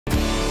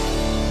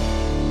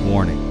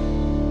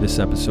Warning, this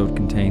episode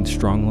contains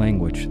strong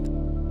language.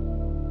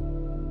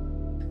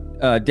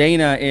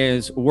 Dana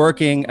is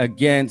working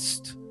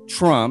against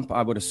Trump,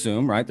 I would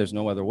assume, right? There's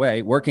no other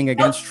way. Working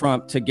against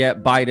Trump to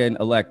get Biden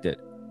elected.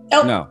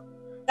 No.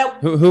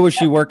 Who was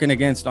she working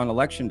against on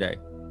election day?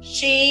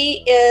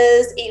 She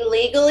is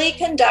illegally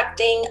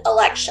conducting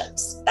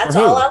elections. That's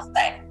all I'll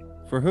say.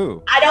 For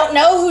who? I don't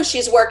know who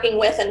she's working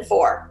with and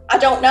for. I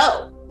don't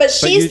know. But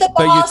she's the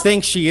boss. But you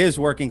think she is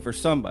working for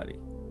somebody?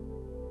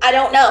 I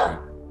don't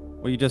know.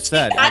 Well, you just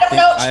said.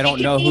 I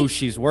don't know who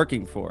she's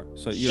working for.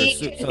 So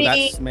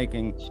that's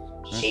making.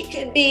 She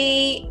could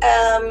be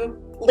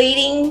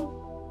leading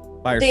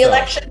the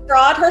election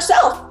fraud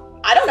herself.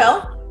 I don't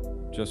know.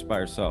 Just by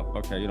herself.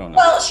 Okay, you don't know.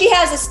 Well, she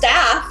has a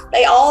staff.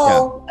 They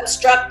all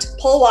obstruct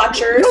poll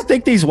watchers. You don't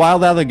think these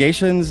wild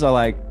allegations are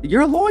like,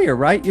 you're a lawyer,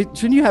 right?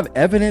 Shouldn't you have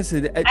evidence?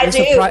 I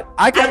do.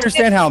 I can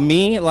understand how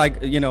me,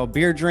 like,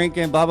 beer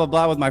drinking, blah, blah,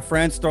 blah, with my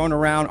friends throwing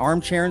around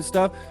armchair and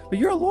stuff. But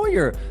you're a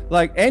lawyer,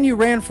 and you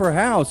ran for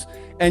House.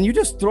 And you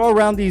just throw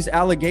around these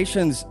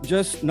allegations,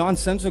 just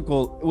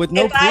nonsensical, with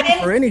no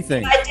proof or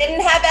anything. If I didn't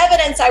have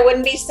evidence, I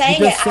wouldn't be saying it.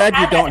 You just said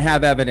you don't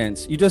have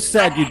evidence. You just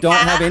said you don't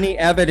have any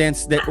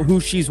evidence that who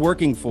she's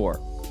working for.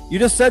 You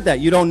just said that.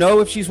 You don't know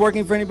if she's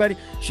working for anybody.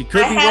 She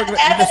could be working. I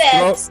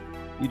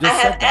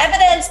have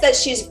evidence that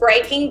she's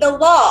breaking the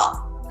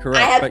law.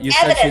 Correct, but you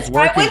said she's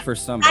working for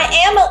somebody.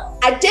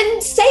 I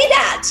didn't say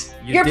that.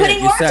 You're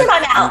putting words in my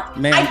mouth.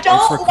 Man, I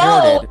don't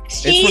know.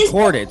 It's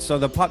recorded, so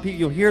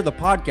you'll hear the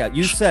podcast.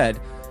 You said,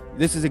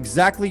 this is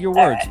exactly your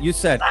words. You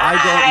said, I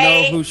don't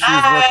know who she's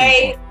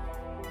working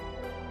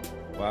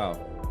for. Wow.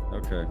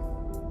 Okay.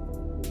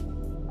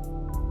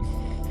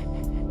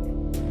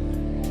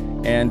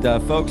 And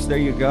folks, there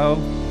you go.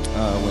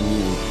 When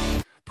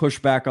you push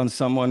back on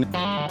someone.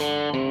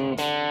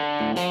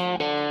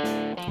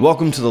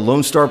 Welcome to the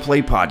Lone Star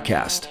Play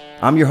Podcast.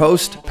 I'm your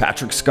host,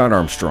 Patrick Scott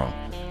Armstrong.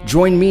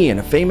 Join me and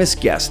a famous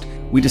guest.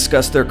 We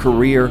discuss their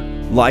career,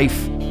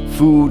 life,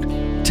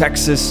 food,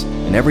 Texas,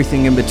 and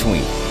everything in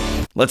between.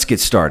 Let's get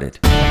started.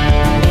 Hi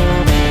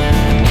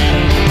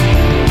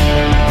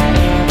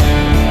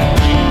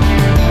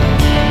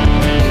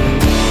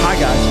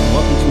guys, and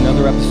welcome to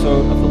another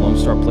episode of the Lone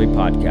Star Play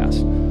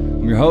Podcast.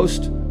 I'm your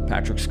host,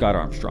 Patrick Scott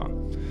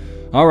Armstrong.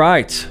 All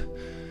right.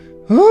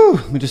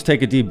 Let me just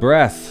take a deep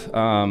breath.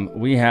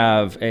 We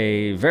have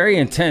a very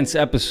intense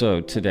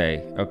episode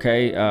today,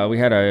 okay? We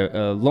had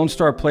a Lone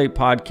Star Play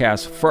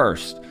podcast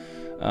first.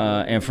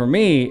 And for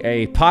me,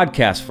 a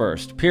podcast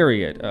first,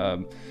 period.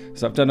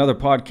 So I've done other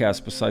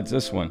podcasts besides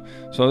this one.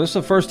 So this is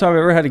the first time I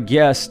ever had a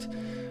guest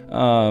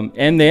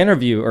end the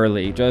interview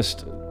early.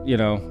 Just,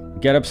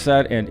 get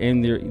upset and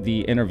end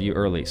the interview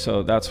early.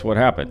 So that's what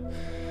happened.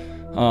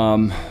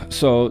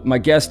 So my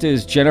guest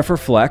is Jennifer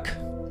Fleck.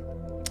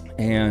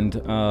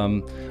 And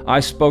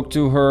I spoke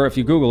to her. If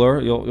you Google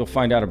her, you'll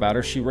find out about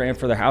her. She ran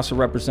for the House of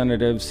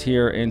Representatives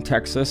here in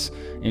Texas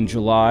in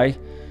July.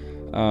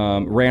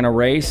 Ran a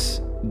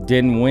race,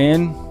 didn't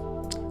win,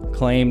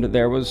 claimed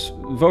there was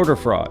voter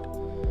fraud.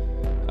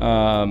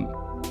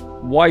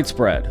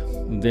 Widespread.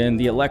 Then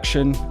the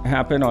election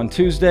happened on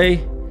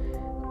Tuesday,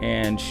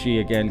 and she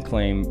again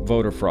claimed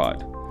voter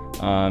fraud.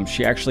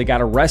 She actually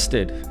got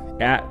arrested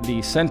at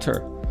the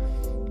center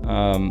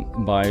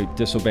by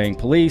disobeying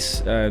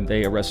police.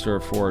 They arrested her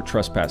for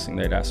trespassing.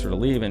 They'd asked her to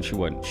leave and she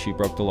wouldn't. She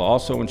broke the law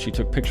also when she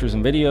took pictures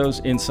and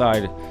videos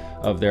inside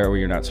of there where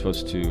you're not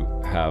supposed to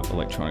have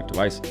electronic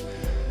devices.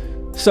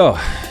 So,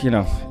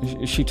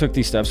 she took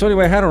these steps. So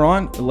anyway, I had her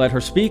on, let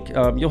her speak.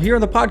 You'll hear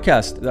in the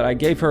podcast that I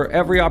gave her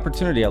every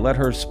opportunity. I let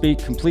her speak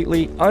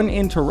completely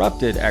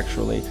uninterrupted,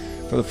 actually,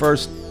 for the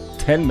first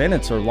 10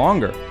 minutes or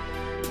longer.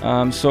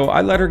 So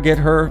I let her get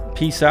her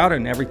piece out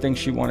and everything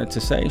she wanted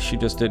to say. She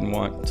just didn't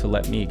want to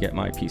let me get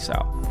my piece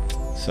out.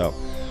 So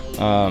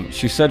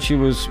she said she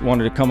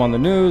wanted to come on the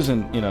news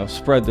and,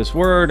 spread this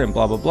word and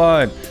blah, blah,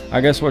 blah. And I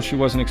guess what she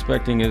wasn't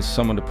expecting is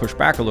someone to push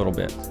back a little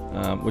bit,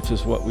 which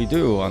is what we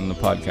do on the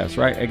podcast,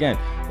 right? Again,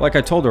 like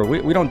I told her,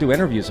 we don't do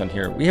interviews on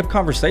here. We have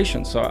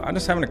conversations. So I'm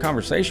just having a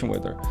conversation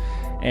with her.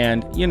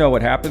 And you know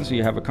what happens when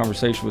you have a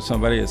conversation with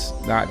somebody that's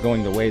not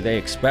going the way they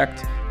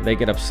expect. They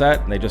get upset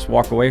and they just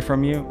walk away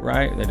from you,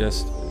 right? They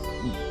just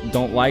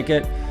don't like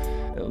it.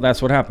 That's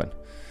what happened.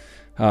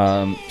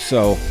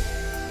 So,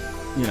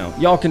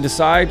 y'all can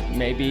decide.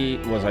 Maybe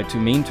was I too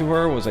mean to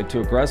her? Was I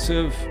too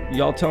aggressive?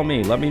 Y'all tell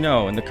me. Let me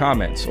know in the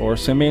comments or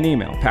send me an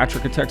email.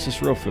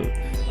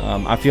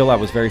 Patrick@TexasRealFood. I feel I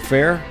was very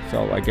fair.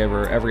 Felt I gave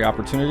her every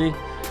opportunity.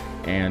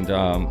 And,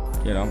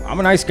 I'm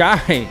a nice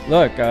guy.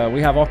 Look,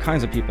 we have all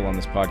kinds of people on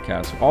this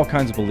podcast, all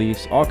kinds of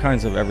beliefs, all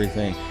kinds of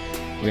everything.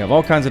 We have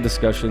all kinds of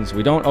discussions.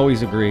 We don't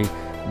always agree,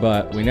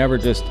 but we never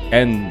just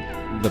end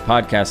the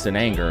podcast in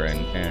anger. And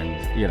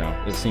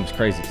it seems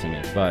crazy to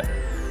me, but,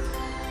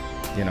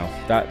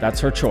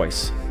 that's her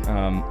choice.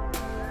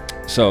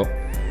 So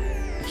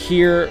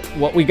here,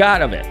 what we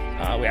got of it,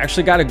 we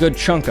actually got a good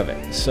chunk of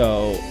it.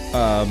 So,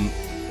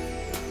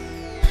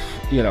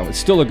 it's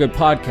still a good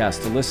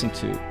podcast to listen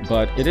to,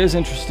 but it is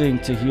interesting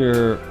to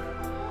hear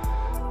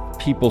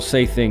people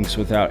say things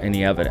without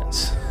any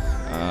evidence.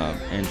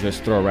 and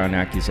just throw around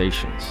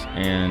accusations.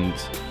 And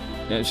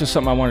it's just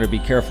something I wanted to be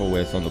careful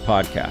with on the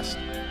podcast.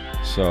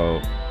 So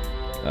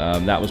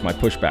that was my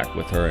pushback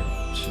with her.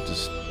 She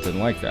just didn't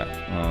like that.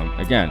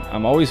 Again,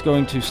 I'm always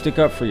going to stick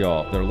up for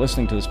y'all that are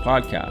listening to this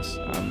podcast.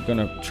 I'm going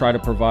to try to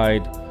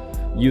provide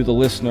you, the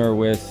listener,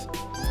 with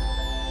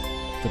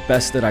the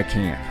best that I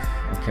can.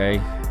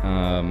 Okay.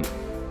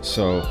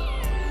 So,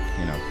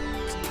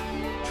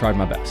 tried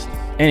my best.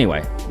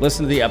 Anyway,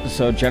 listen to the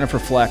episode. Jennifer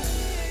Fleck.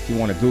 If you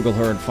want to Google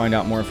her and find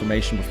out more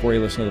information before you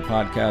listen to the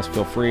podcast,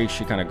 feel free.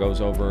 She kind of goes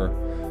over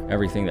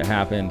everything that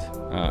happened,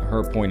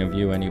 her point of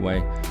view anyway.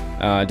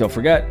 Don't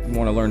forget, if you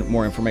want to learn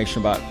more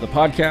information about the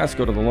podcast,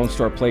 go to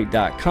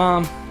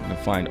thelonestarplate.com and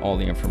find all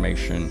the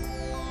information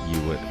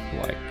you would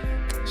like.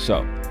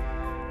 So,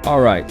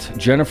 all right,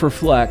 Jennifer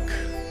Fleck,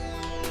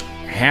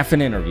 half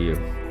an interview.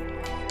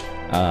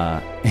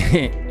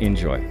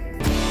 Enjoy.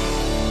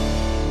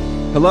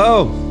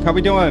 Hello, how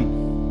we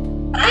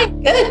doing? Hi,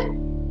 good.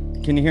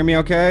 Can you hear me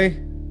okay?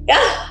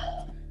 Yeah.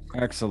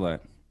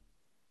 Excellent.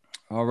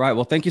 All right.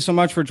 Well, thank you so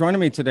much for joining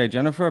me today,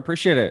 Jennifer.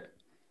 Appreciate it.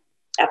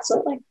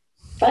 Absolutely.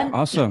 Fun.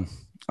 Awesome.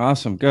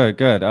 Good.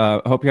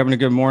 Hope you're having a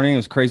good morning. It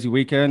was a crazy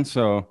weekend,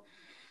 so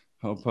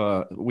hope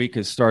the week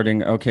is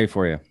starting okay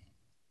for you.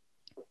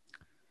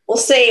 We'll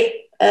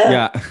see.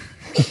 Yeah.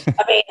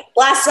 I mean,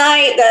 last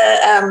night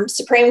the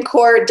Supreme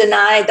Court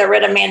denied the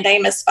writ of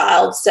mandamus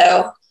filed,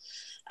 so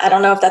I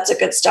don't know if that's a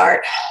good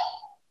start.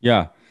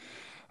 Yeah.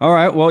 All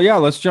right. Well, yeah,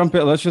 let's jump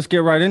in. Let's just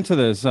get right into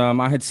this.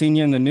 I had seen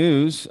you in the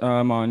news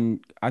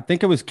on, I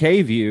think it was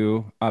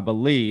KView, I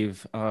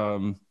believe.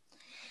 And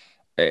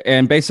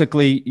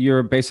basically,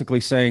 you're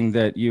basically saying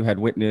that you had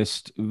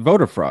witnessed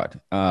voter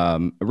fraud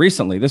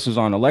recently. This was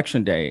on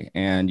election day,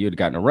 and you had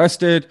gotten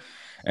arrested,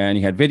 and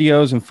you had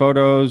videos and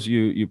photos.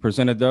 You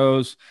presented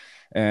those,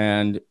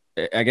 and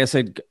I guess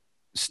it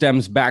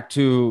stems back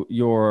to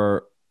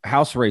your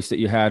house race that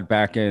you had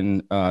back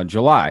in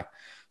July.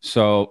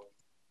 So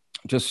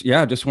just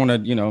want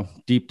to,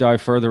 deep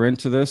dive further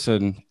into this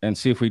and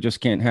see if we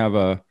just can't have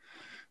a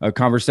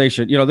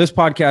conversation. This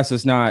podcast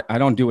is not, I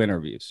don't do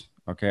interviews.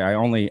 Okay.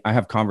 I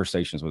have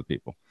conversations with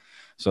people.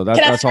 So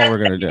that's all we're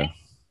going to do.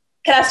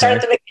 Can I start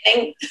at the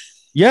beginning?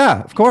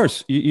 Yeah, of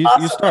course. You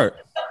start.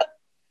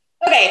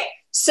 Okay.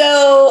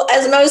 So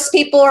as most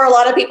people or a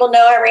lot of people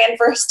know, I ran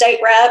for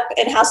state rep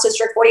in House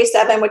District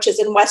 47, which is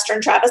in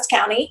Western Travis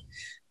County.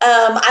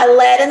 I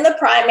led in the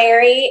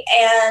primary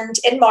and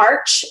in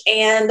March,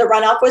 and the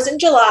runoff was in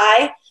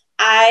July.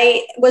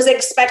 I was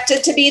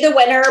expected to be the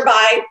winner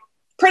by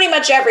pretty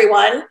much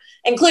everyone,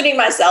 including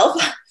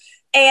myself.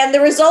 And the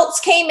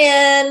results came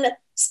in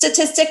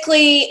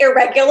statistically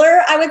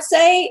irregular, I would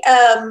say.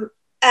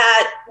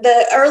 At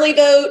the early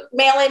vote,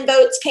 mail-in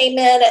votes came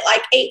in at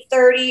like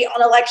 8:30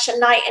 on election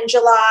night in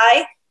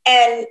July.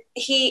 And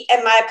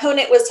my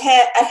opponent was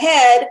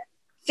ahead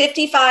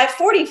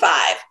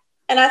 55-45.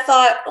 And I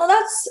thought, well,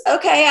 that's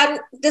okay. I'm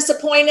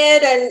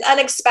disappointed and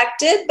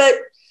unexpected, but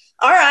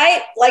all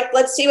right,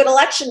 let's see what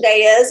election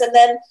day is. And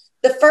then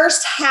the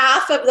first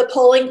half of the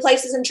polling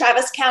places in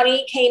Travis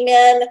County came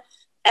in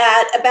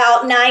at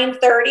about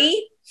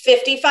 9:30,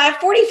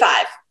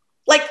 55-45.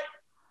 Like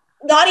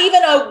not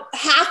even a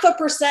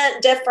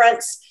 0.5%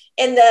 difference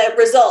in the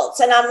results.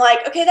 And I'm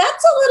like, okay,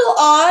 that's a little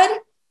odd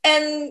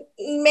and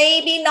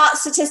maybe not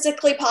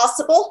statistically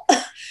possible.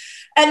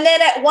 And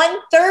then at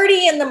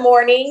 1:30 in the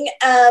morning,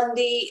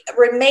 the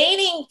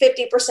remaining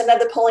 50% of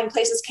the polling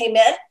places came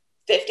in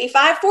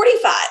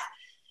 55-45.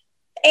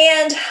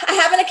 And I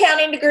have an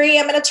accounting degree.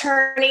 I'm an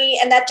attorney,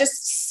 and that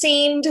just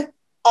seemed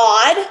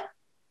odd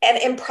and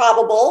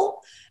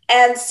improbable.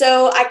 And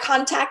so I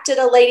contacted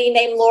a lady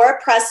named Laura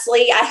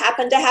Presley. I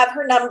happened to have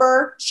her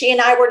number. She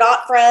and I were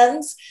not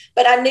friends,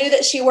 but I knew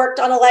that she worked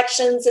on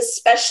elections,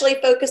 especially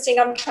focusing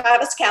on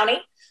Travis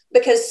County,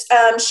 because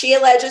she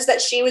alleges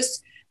that she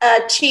was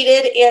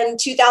cheated in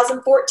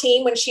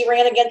 2014 when she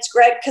ran against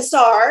Greg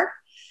Casar.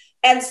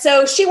 And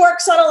so she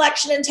works on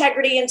election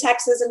integrity in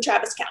Texas and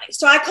Travis County.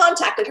 So I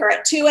contacted her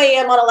at 2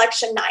 a.m. on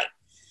election night.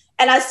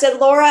 And I said,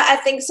 Laura, I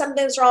think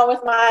something's wrong with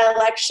my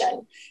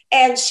election.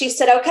 And she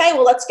said, okay,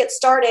 well, let's get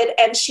started.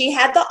 And she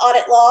had the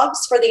audit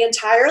logs for the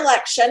entire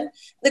election.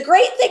 The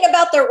great thing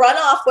about the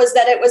runoff was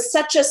that it was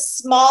such a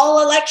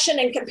small election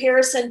in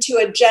comparison to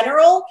a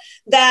general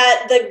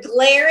that the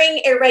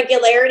glaring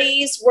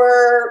irregularities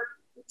were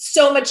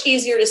so much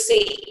easier to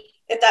see,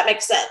 if that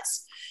makes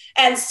sense.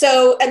 And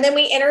then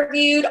we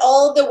interviewed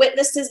all of the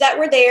witnesses that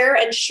were there.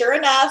 And sure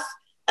enough,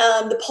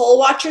 the poll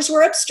watchers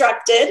were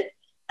obstructed.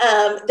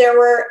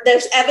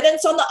 There's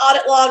evidence on the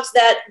audit logs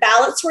that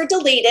ballots were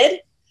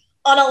deleted.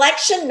 On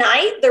election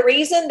night, the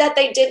reason that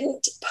they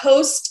didn't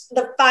post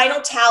the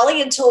final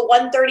tally until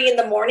 1:30 in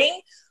the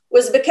morning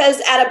was because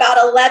at about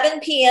 11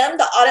 p.m.,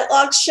 the audit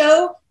logs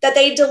show that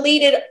they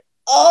deleted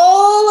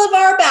all of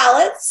our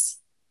ballots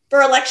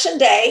for election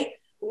day,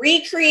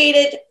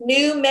 recreated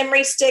new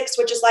memory sticks,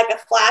 which is like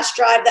a flash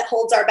drive that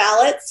holds our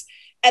ballots,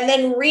 and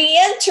then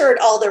re-entered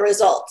all the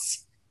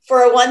results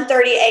for a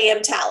 1:30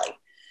 a.m. tally.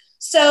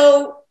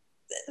 So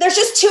there's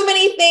just too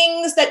many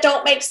things that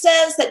don't make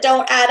sense, that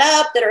don't add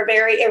up, that are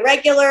very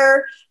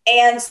irregular.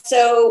 And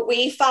so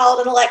we filed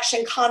an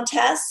election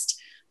contest,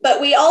 but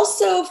we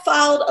also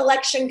filed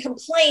election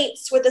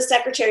complaints with the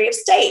Secretary of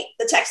State,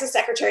 the Texas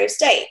Secretary of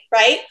State,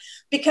 right?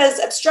 Because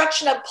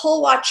obstruction of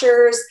poll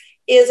watchers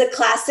is a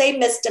Class A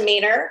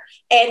misdemeanor,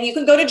 and you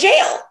can go to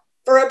jail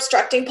for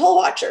obstructing poll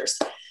watchers.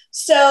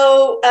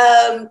 So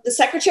the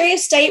Secretary of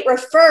State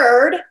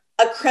referred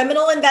a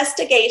criminal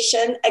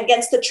investigation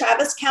against the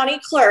Travis County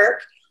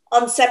clerk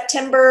on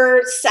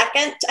September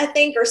 2nd, I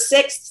think, or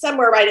 6th,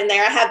 somewhere right in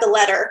there. I have the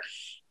letter,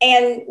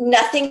 and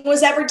nothing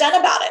was ever done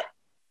about it.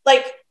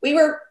 Like, we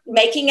were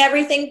making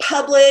everything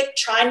public,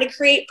 trying to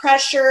create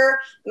pressure,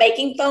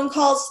 making phone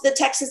calls to the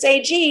Texas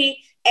AG,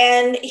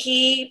 and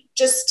he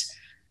just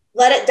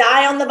let it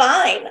die on the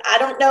vine. I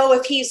don't know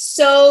if he's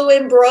so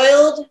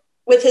embroiled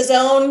with his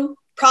own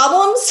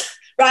problems,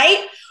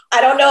 right? I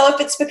don't know if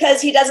it's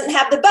because he doesn't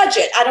have the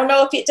budget. I don't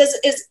know if it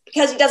is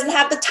because he doesn't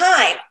have the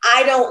time.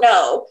 I don't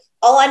know.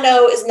 All I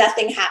know is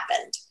nothing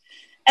happened.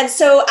 And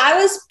so I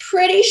was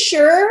pretty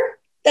sure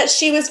that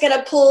she was going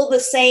to pull the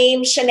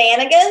same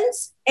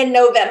shenanigans in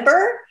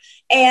November.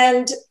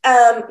 And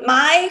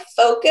my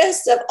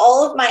focus of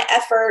all of my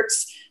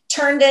efforts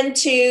turned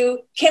into,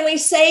 can we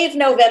save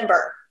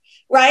November,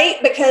 right?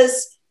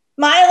 Because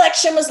my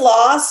election was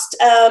lost.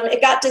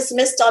 It got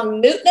dismissed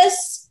on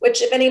mootness,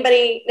 which, if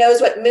anybody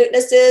knows what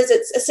mootness is,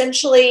 it's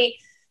essentially,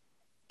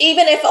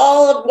 even if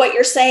all of what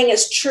you're saying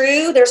is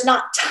true, there's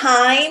not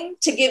time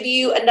to give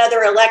you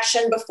another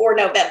election before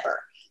November.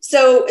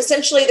 So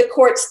essentially the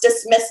courts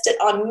dismissed it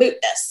on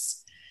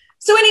mootness.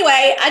 So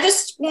anyway, I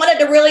just wanted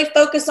to really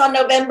focus on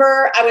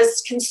November. I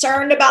was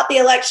concerned about the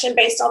election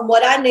based on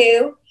what I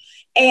knew.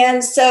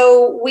 And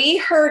so we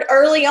heard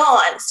early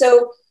on.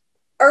 So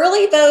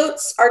early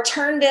votes are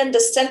turned into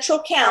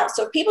central count.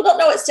 So if people don't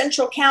know what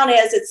central count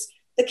is, it's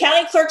the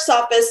county clerk's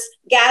office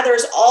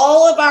gathers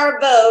all of our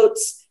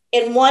votes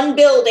in one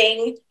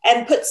building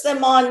and puts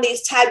them on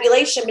these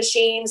tabulation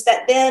machines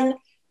that then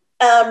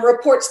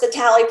reports the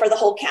tally for the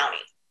whole county.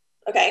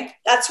 Okay,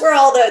 that's where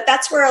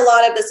a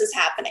lot of this is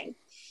happening.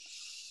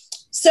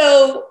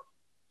 So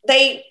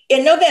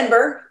in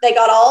November, they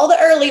got all the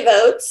early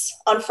votes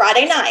on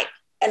Friday night,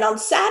 and on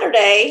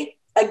Saturday,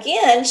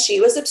 again,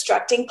 she was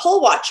obstructing poll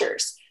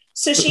watchers.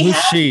 So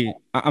she.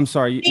 I'm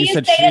sorry, you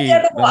said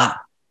Dana Debevois.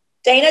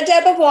 Dana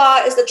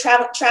Debevois is the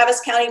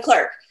Travis County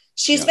clerk.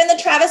 She's been the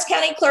Travis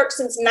County clerk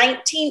since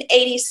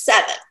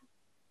 1987.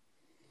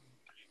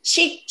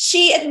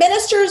 She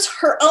administers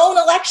her own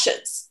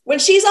elections. When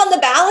she's on the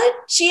ballot,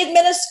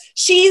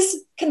 she's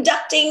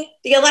conducting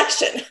the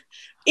election,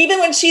 even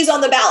when she's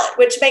on the ballot,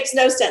 which makes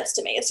no sense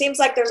to me. It seems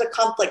like there's a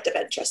conflict of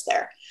interest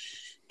there.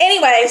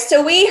 Anyway,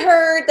 so we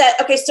heard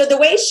that, okay, so the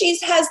way she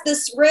has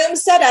this room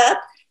set up,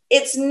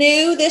 it's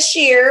new this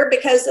year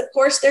because, of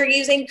course, they're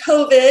using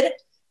COVID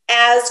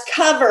as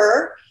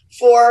cover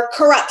for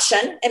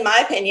corruption, in my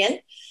opinion.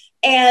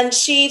 And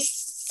she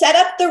set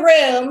up the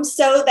room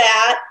so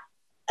that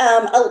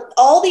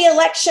all the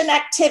election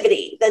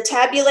activity, the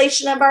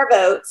tabulation of our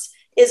votes,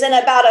 is in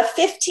about a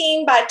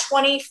 15 by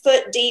 20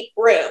 foot deep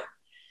room.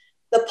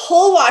 The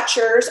poll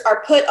watchers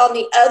are put on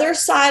the other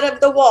side of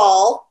the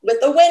wall with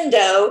a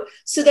window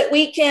so that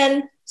we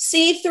can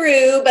see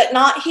through but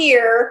not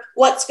hear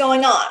what's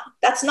going on.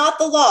 That's not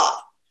the law.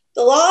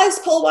 The law is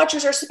poll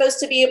watchers are supposed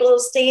to be able to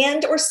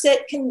stand or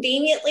sit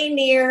conveniently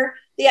near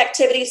the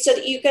activity so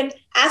that you can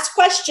ask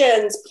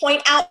questions,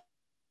 point out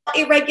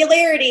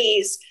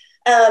irregularities,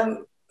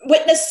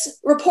 witness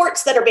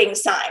reports that are being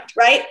signed,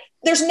 right?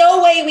 There's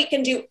no way we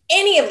can do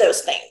any of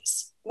those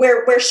things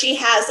where she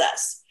has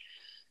us.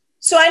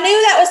 So I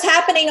knew that was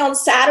happening on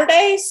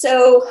Saturday.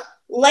 So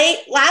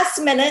last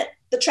minute,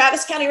 the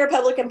Travis County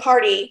Republican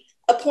Party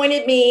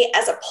appointed me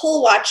as a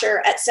poll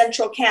watcher at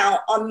Central Count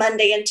on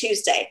Monday and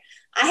Tuesday.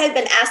 I had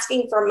been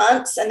asking for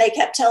months and they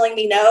kept telling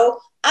me no.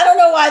 I don't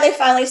know why they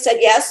finally said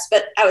yes,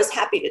 but I was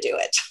happy to do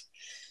it.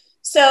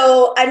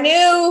 So I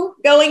knew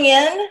going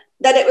in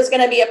that it was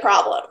going to be a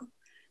problem.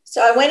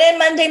 So I went in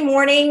Monday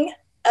morning,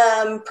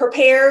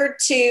 prepared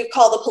to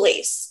call the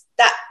police.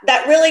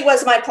 That really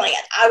was my plan.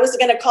 I was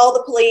going to call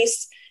the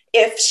police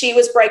if she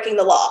was breaking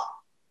the law.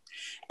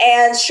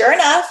 And sure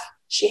enough,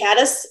 she had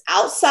us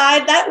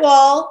outside that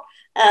wall.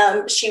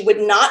 She would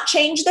not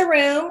change the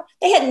room.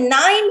 They had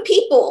 9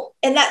 people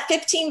in that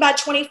 15 by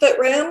 20 foot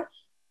room.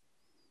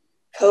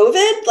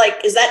 COVID,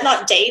 like, is that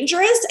not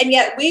dangerous? And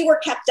yet we were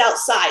kept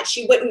outside.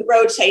 She wouldn't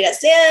rotate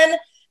us in.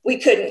 We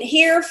couldn't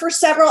hear for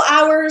several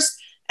hours.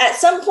 At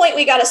some point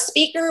we got a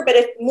speaker, but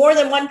if more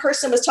than one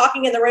person was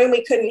talking in the room,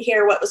 we couldn't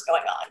hear what was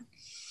going on.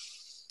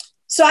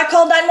 So I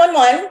called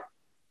 911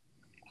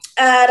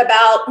 at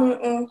about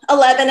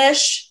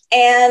 11-ish,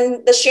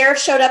 and the sheriff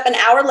showed up an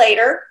hour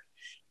later,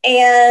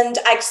 and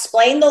I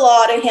explained the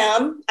law to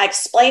him. I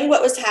explained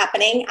what was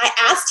happening. I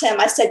asked him,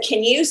 I said,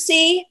 can you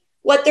see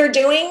what they're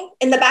doing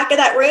in the back of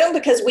that room?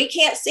 Because we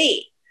can't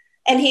see.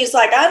 And he's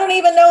like, I don't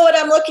even know what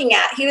I'm looking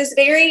at. He was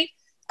very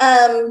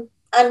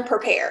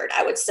unprepared,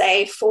 I would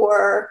say,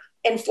 for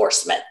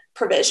enforcement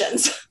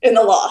provisions in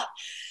the law.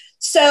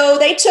 So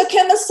they took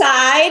him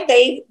aside.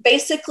 They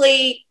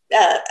basically,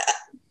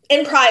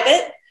 in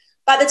private,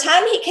 by the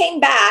time he came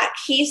back,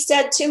 he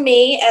said to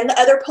me and the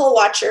other poll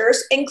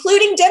watchers,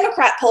 including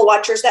Democrat poll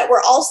watchers that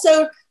were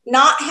also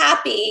not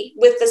happy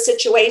with the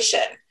situation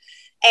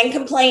and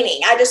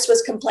complaining. I just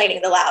was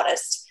complaining the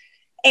loudest.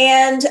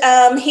 And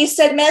he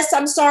said, Miss,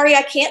 I'm sorry,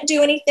 I can't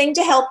do anything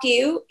to help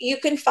you. You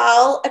can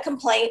file a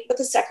complaint with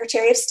the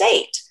Secretary of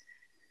State.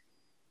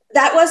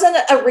 That wasn't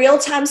a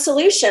real-time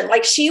solution.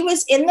 Like, she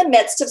was in the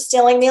midst of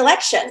stealing the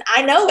election.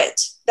 I know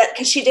it, that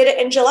because she did it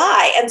in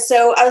July. And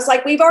so I was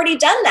like, we've already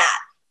done that.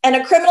 And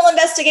a criminal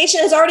investigation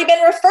has already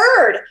been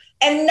referred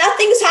and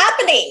nothing's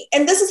happening.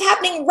 And this is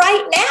happening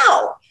right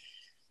now.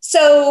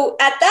 So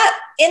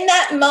in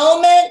that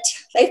moment,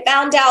 they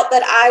found out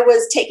that I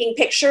was taking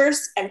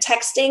pictures and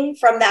texting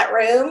from that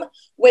room,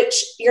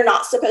 which you're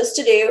not supposed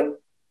to do.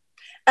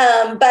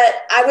 But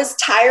I was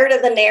tired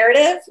of the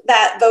narrative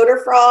that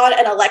voter fraud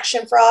and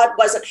election fraud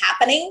wasn't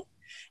happening.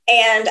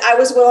 And I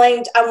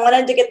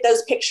wanted to get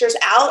those pictures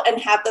out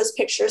and have those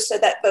pictures so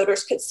that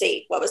voters could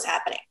see what was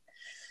happening.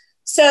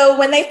 So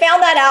when they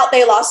found that out,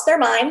 they lost their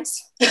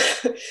minds.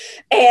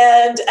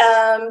 And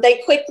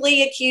they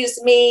quickly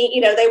accused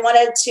me, they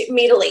wanted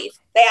me to leave.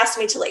 They asked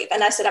me to leave.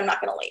 And I said, I'm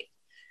not going to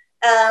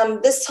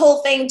leave. This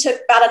whole thing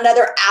took about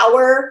another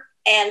hour.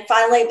 And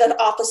finally, the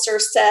officer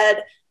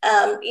said,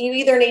 you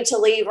either need to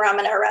leave or I'm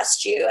going to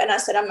arrest you. And I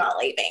said, I'm not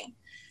leaving.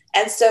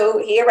 And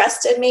so he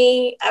arrested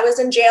me. I was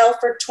in jail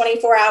for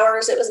 24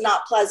 hours. It was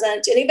not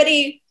pleasant.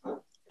 Anybody,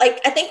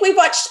 I think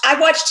I've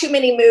watched too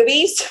many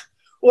movies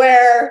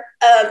where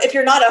if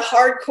you're not a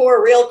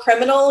hardcore real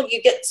criminal,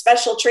 you get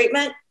special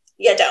treatment.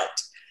 You don't.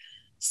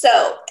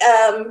 So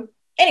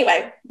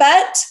anyway,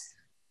 but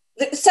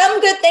some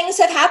good things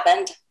have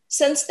happened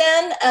since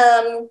then.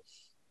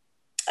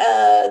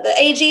 The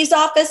AG's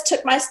office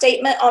took my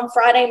statement on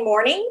Friday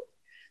morning.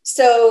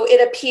 So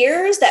it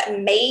appears that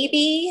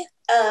maybe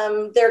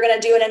they're going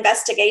to do an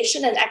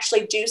investigation and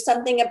actually do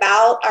something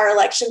about our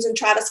elections in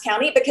Travis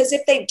County, because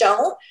if they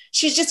don't,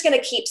 she's just going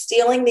to keep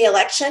stealing the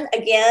election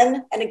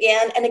again and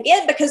again and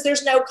again, because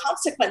there's no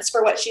consequence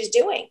for what she's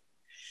doing.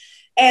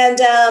 And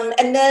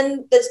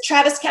then the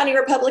Travis County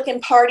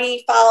Republican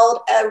Party filed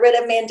a writ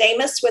of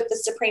mandamus with the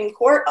Supreme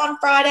Court on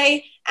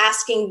Friday,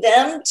 asking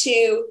them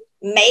to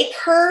make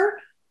her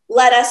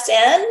let us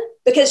in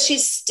because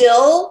she's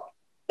still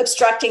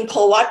obstructing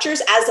poll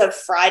watchers as of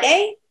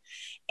Friday.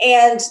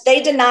 And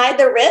they denied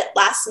the writ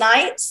last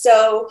night.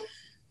 So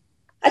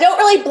I don't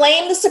really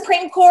blame the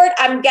Supreme Court.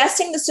 I'm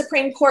guessing the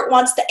Supreme Court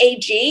wants the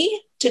AG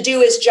to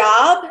do his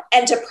job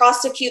and to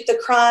prosecute the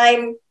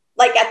crime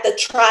at the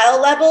trial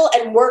level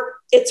and work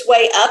its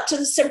way up to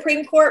the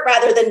Supreme Court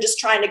rather than just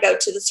trying to go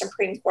to the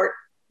Supreme Court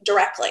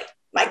directly,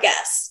 my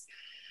guess.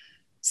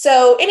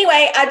 So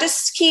anyway, I'm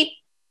just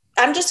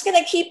going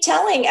to keep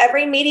telling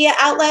every media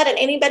outlet and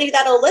anybody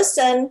that'll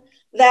listen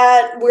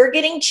that we're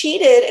getting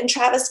cheated in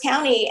Travis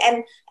County.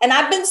 And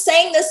I've been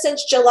saying this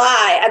since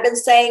July. I've been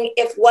saying,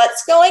 if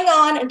what's going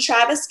on in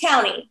Travis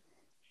County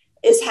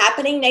is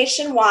happening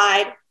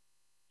nationwide,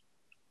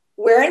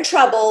 we're in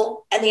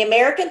trouble, and the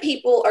American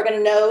people are going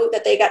to know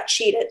that they got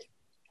cheated.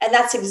 And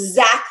that's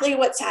exactly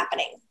what's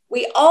happening.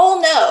 We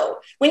all know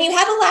when you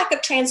have a lack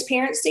of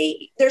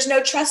transparency, there's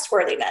no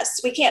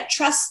trustworthiness. We can't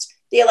trust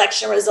the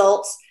election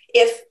results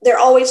if they're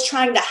always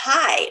trying to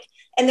hide,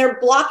 and they're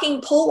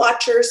blocking poll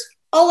watchers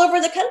all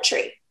over the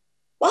country.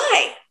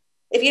 Why?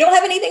 If you don't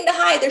have anything to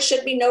hide, there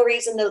should be no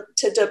reason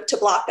to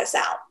block us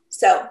out.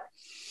 So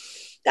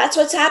that's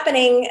what's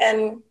happening.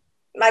 And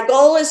my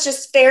goal is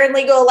just fair and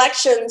legal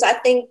elections. I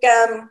think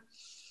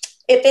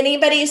if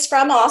anybody's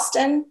from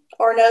Austin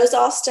or knows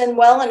Austin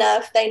well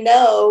enough, they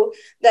know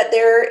that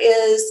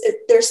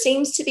there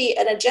seems to be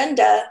an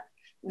agenda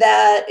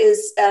that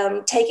is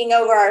taking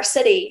over our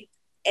city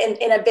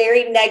in a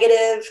very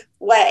negative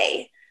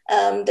way.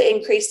 The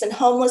increase in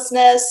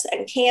homelessness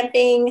and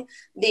camping,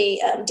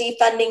 the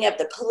defunding of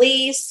the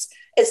police.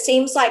 It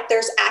seems like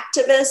there's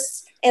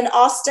activists in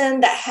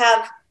Austin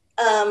that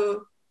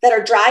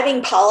are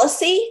driving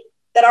policy,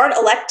 that aren't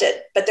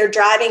elected, but they're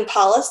driving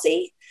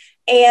policy.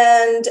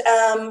 And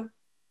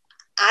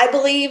I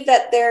believe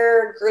that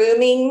they're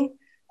grooming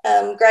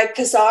Greg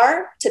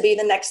Casar to be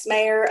the next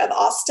mayor of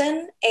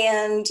Austin.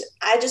 And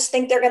I just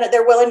think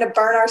they're willing to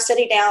burn our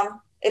city down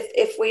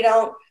if we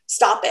don't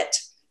stop it.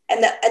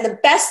 And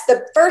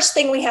the first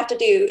thing we have to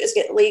do is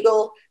get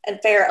legal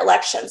and fair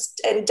elections.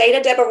 And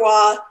Data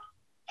Debevois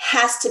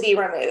has to be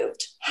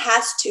removed.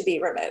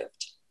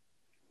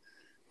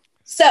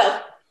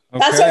 So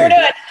that's what we're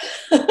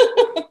doing.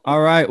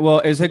 All right. Well,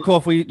 is it cool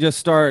if we just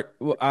start?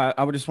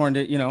 I would just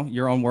wanted to,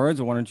 your own words.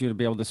 I wanted you to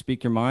be able to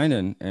speak your mind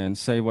and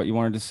say what you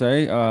wanted to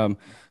say.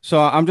 So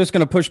I'm just going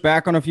to push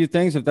back on a few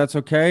things, if that's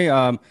okay.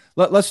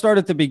 Let's start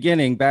at the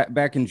beginning,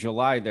 back in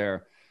July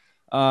there.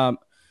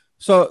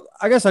 So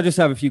I guess I just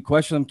have a few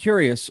questions. I'm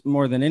curious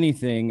more than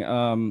anything.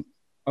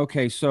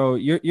 Okay, so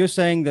you're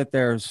saying that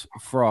there's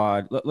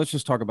fraud. Let's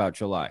just talk about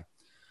July.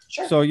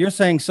 Sure. So you're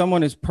saying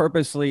someone is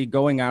purposely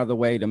going out of the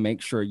way to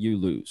make sure you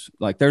lose.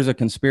 Like there's a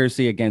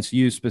conspiracy against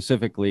you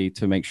specifically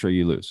to make sure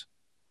you lose.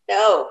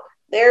 No,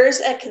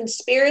 there's a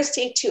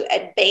conspiracy to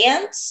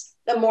advance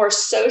the more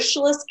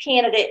socialist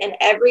candidate in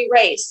every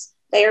race.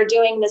 They are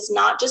doing this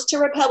not just to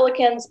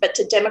Republicans, but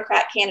to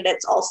Democrat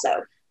candidates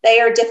also.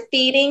 They are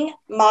defeating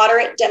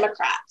moderate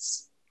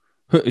Democrats.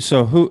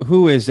 So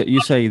who is it?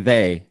 You say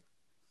they.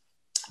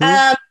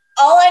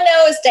 All I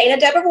know is Dana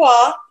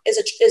Debevoise is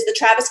the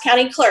Travis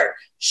County clerk.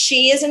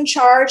 She is in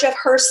charge of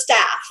her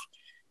staff.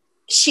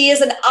 She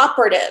is an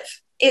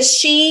operative.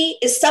 Is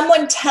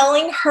someone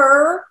telling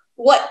her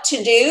what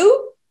to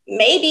do?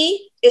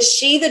 Maybe. Is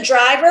she the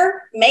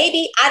driver?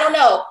 Maybe. I don't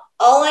know.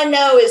 All I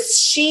know is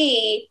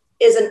she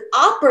is an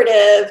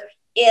operative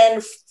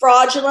in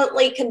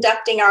fraudulently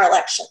conducting our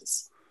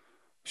elections.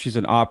 She's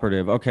an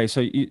operative. Okay, so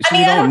you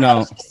don't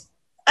know.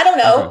 I don't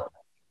know. Okay.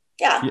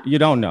 Yeah. You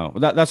don't know.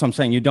 That's what I'm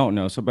saying. You don't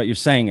know. So, but you're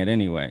saying it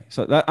anyway.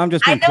 So I'm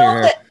just being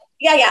clear here.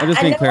 Yeah. I'm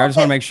just being clear. I just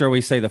want to make sure we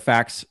say the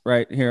facts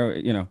right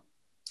here.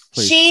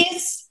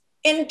 Please.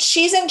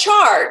 She's in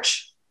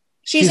charge.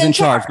 She's in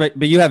charge. But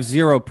you have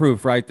zero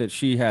proof, right? That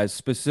she has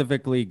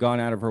specifically gone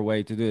out of her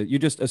way to do it. You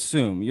just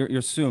assume. You're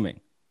assuming,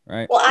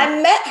 right? Well,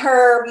 I met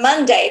her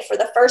Monday for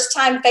the first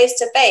time face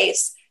to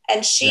face.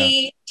 And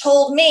she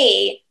told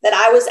me that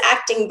I was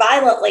acting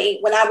violently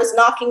when I was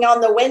knocking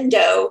on the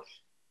window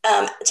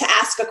to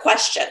ask a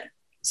question.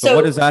 So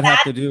what does that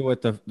have to do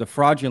with the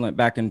fraudulent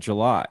back in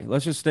July?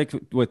 Let's just stick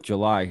with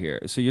July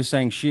here. So you're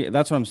saying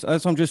that's what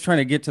I'm just trying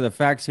to get to the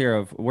facts here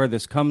of where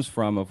this comes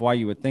from, of why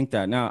you would think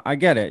that. Now, I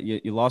get it.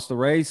 You lost the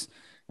race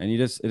and it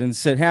didn't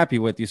sit happy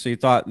with you. So you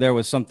thought there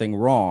was something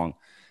wrong.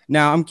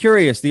 Now, I'm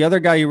curious. The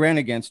other guy you ran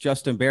against,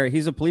 Justin Barry,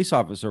 he's a police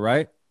officer,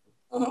 right?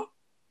 Mm-hmm.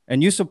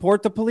 And you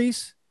support the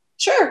police?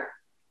 Sure.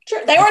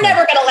 They were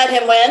never going to let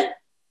him win.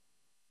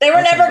 They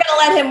were never going to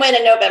let him win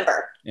in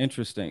November.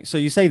 Interesting. So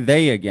you say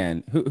they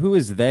again. Who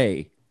is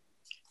they?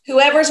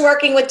 Whoever's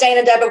working with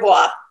Dana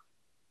Debevoise.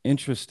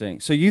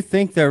 Interesting. So you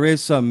think there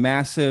is some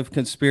massive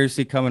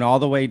conspiracy coming all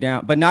the way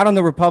down, but not on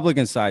the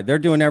Republican side. They're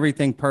doing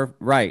everything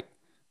right.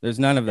 There's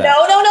none of that. No.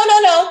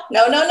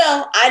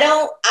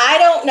 I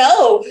don't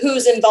know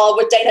who's involved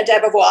with Dana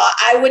Debevoise.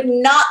 I would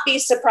not be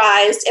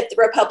surprised if the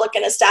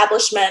Republican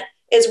establishment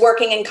is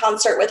working in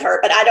concert with her,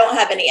 but I don't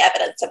have any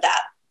evidence of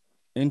that.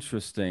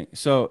 Interesting.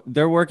 So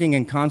they're working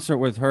in concert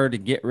with her to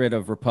get rid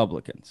of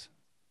Republicans.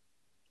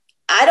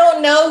 I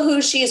don't know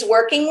who she's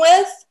working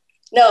with.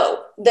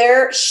 No,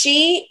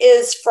 she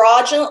is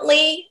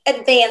fraudulently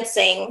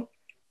advancing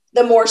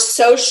the more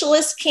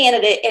socialist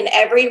candidate in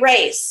every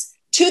race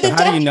to the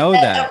detriment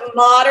of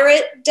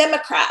moderate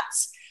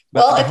Democrats.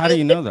 But how do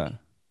you know that?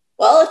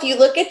 Well, if you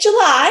look at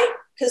July,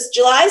 because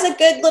July is a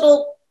good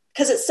little,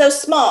 because it's so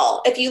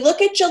small. If you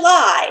look at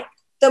July,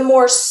 the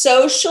more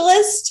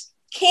socialist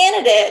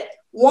candidate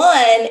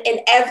won in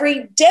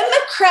every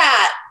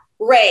Democrat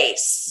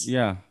race.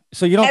 Yeah.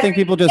 So you don't think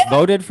people just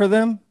voted for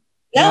them?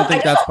 No, I don't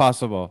think that's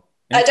possible.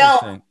 I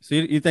don't. So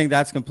you think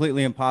that's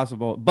completely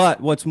impossible. But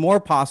what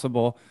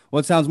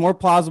sounds more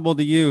plausible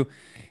to you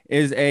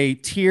is a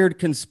tiered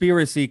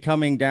conspiracy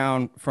coming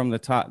down from the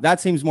top.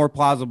 That seems more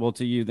plausible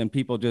to you than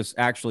people just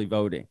actually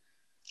voting.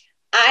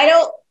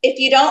 If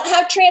you don't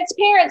have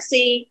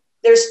transparency,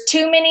 there's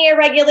too many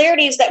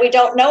irregularities that we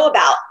don't know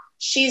about.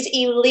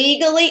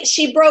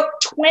 She broke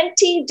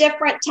 20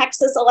 different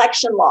Texas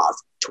election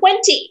laws,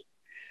 20.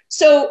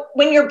 So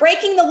when you're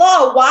breaking the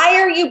law,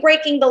 why are you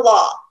breaking the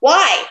law?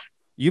 Why?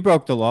 You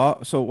broke the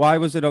law. So why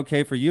was it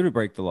okay for you to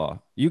break the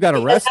law? You got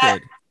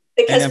arrested.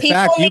 Because and in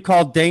fact, you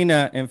called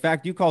Dana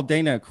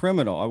a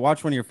criminal. I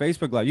watched one of your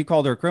Facebook Live. You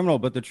called her a criminal,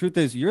 but the truth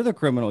is you're the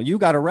criminal. You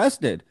got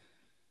arrested.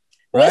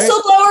 Right?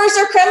 Whistleblowers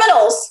are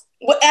criminals.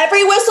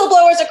 Every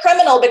whistleblower is a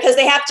criminal because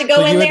they have to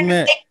go in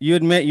there. You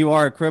admit you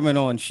are a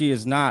criminal, and she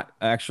is not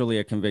actually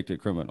a convicted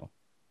criminal.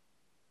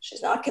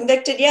 She's not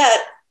convicted yet.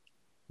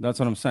 That's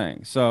what I'm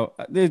saying. So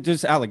they're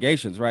just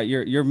allegations, right?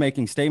 You're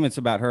making statements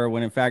about her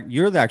when in fact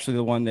you're actually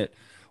the one that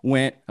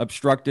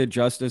obstructed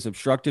justice,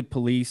 obstructed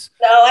police.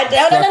 No, I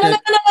don't. No.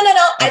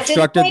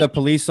 Obstructed the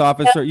police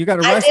officer. You got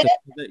arrested.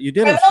 You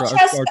did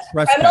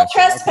criminal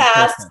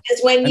trespass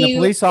is when the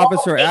police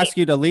officer asked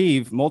you to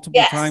leave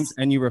multiple times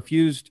and you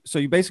refused. So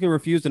you basically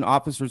refused an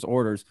officer's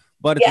orders,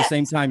 but at the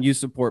same time you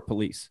support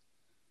police.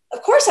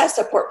 Of course I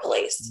support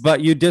police. But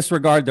you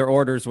disregard their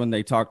orders when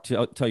they tell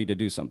you to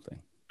do something.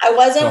 I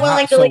wasn't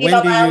willing to leave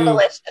on my own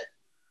volition.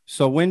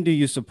 So when do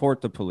you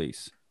support the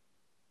police?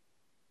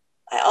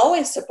 I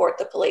always support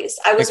the police.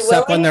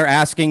 Except when they're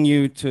asking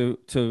you to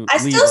I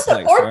still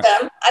support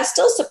them. I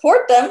still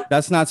support them.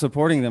 That's not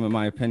supporting them, in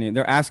my opinion.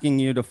 They're asking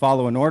you to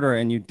follow an order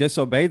and you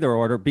disobey their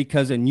order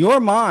because in your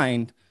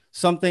mind,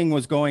 something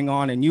was going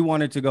on and you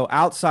wanted to go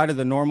outside of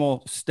the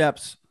normal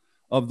steps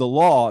of the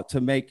law to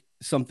make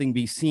something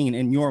be seen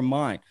in your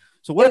mind.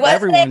 So what if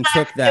everyone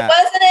took that? It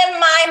wasn't in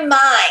my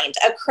mind.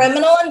 A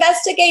criminal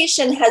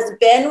investigation has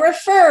been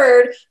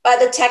referred by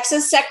the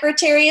Texas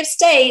Secretary of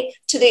State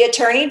to the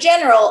Attorney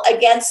General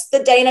against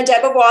the Dana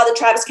Debevoise, the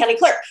Travis County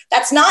Clerk.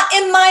 That's not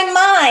in my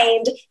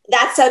mind.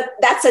 That's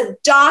a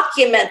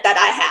document that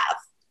I have.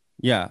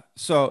 Yeah.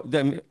 So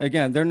then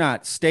again, they're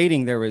not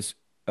stating there is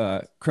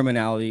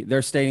criminality.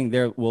 They're stating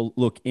they will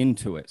look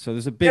into it. So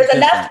there's a big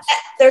difference.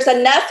 There's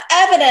enough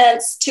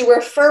evidence to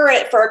refer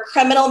it for a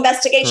criminal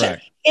investigation.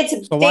 Correct.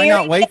 So why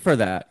not wait for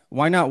that?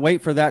 Why not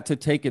wait for that to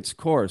take its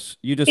course?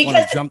 You just want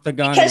to jump the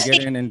gun and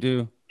get in and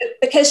do.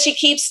 Because she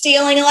keeps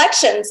stealing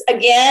elections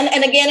again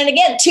and again and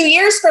again. 2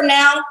 years from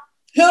now,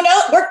 who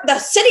knows? The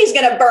city's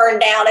going to burn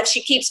down if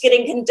she keeps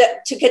getting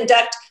to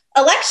conduct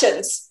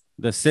elections.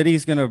 The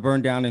city's going to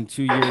burn down in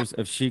 2 years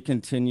if she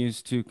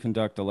continues to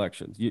conduct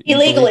elections.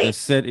 Illegally.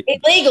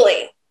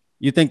 Illegally.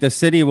 You think the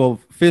city will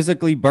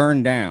physically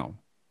burn down?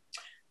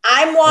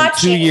 I'm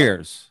watching. In 2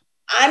 years.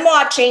 I'm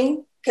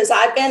watching because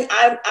I've been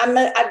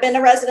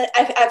a resident.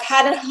 I've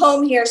had a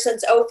home here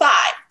since 2005.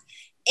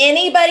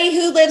 Anybody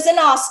who lives in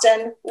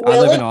Austin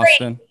will agree.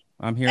 Austin.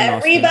 I'm here.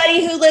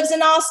 Everybody who lives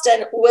in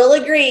Austin will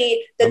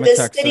agree that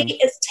this city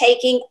is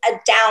taking a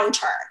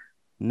downturn.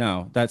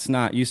 No, that's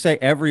not. You say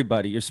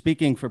everybody. You're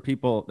speaking for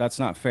people. That's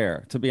not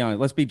fair. To be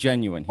honest, let's be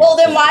genuine here. Well,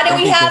 then why do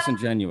we have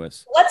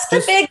disingenuous? What's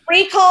the big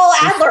recall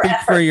Adler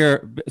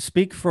effort?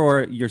 Speak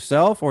for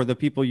yourself or the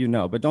people you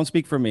know, but don't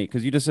speak for me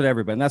because you just said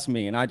everybody, and that's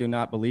me, and I do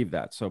not believe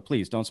that. So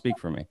please don't speak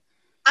for me.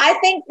 I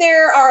think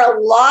there are a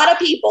lot of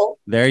people.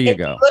 There you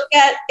go.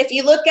 If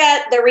you look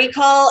at the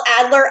recall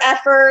Adler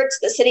efforts,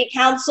 the city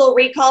council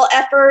recall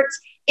efforts,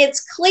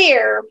 it's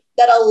clear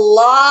that a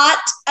lot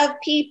of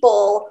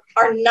people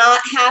are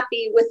not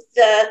happy with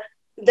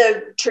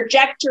the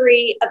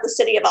trajectory of the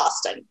city of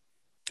Austin.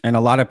 And a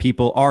lot of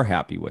people are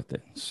happy with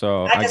it.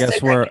 So I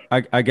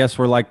guess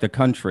we're like the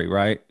country,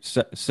 right?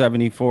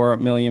 74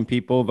 million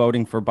people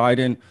voting for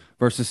Biden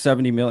versus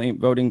 70 million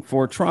voting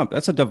for Trump.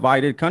 That's a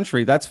divided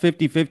country. That's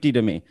 50-50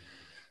 to me.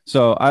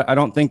 So I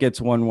don't think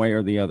it's one way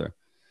or the other.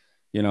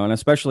 You know, and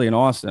especially in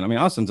Austin. I mean,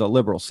 Austin's a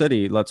liberal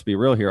city. Let's be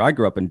real here. I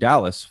grew up in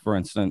Dallas, for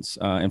instance,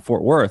 in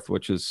Fort Worth,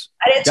 which is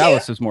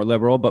Dallas is more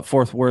liberal, but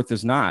Fort Worth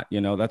is not. You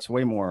know, that's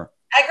way more.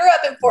 I grew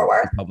up in Fort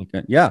Worth.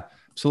 Republican. Yeah,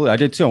 absolutely. I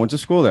did too. I went to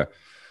school there.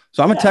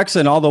 So I'm a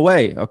Texan all the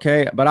way.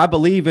 OK, but I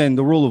believe in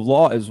the rule of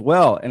law as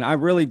well. And I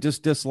really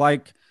just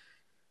dislike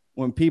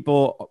when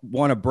people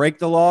want to break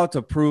the law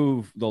to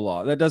prove the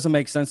law. That doesn't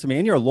make sense to me.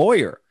 And you're a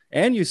lawyer.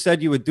 And you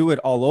said you would do it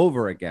all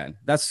over again.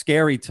 That's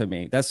scary to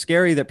me. That's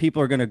scary that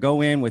people are going to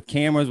go in with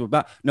cameras.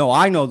 No,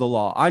 I know the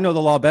law. I know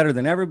the law better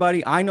than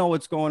everybody. I know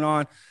what's going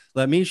on.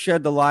 Let me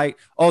shed the light.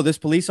 Oh, this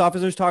police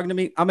officer is talking to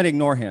me. I'm going to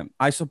ignore him.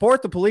 I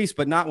support the police,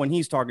 but not when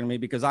he's talking to me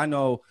because I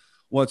know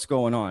what's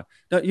going on.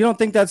 You don't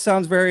think that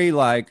sounds very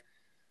like,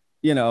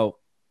 you know,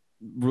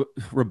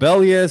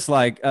 rebellious?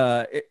 Like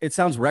it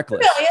sounds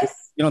reckless.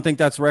 Rebellious. You don't think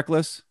that's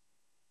reckless?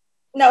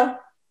 No.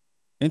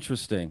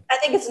 Interesting. I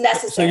think it's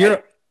necessary. So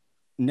you're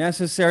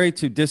necessary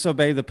to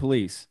disobey the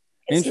police.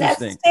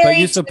 Interesting. But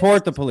you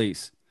support the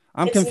police.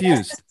 I'm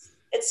confused.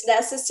 It's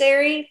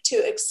necessary to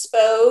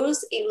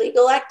expose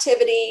illegal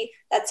activity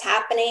that's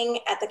happening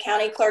at the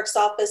county clerk's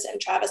office in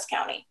Travis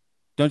County.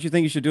 Don't you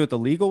think you should do it the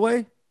legal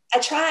way? I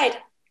tried.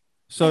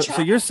 So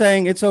you're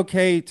saying it's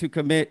okay to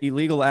commit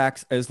illegal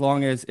acts as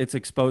long as it's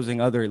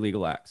exposing other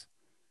illegal acts?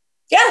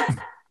 Yeah.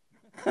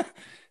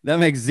 That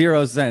makes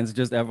zero sense,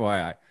 just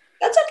FYI.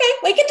 That's okay.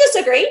 We can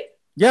disagree.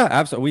 Yeah,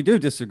 absolutely. We do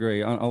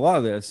disagree on a lot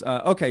of this.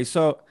 Okay,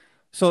 so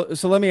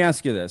let me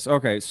ask you this.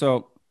 Okay,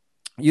 so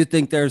you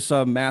think there's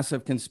some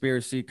massive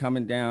conspiracy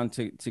coming down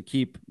to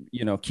keep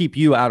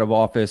you out of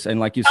office, and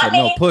like you said,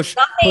 push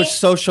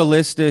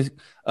socialistic,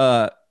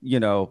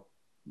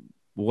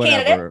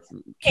 whatever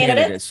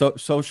candidates,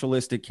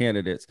 socialistic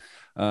candidates.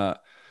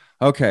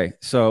 Okay,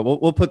 so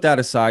we'll put that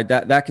aside.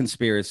 That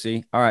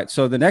conspiracy. All right.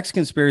 So the next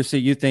conspiracy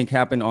you think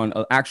happened on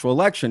actual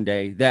election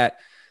day that.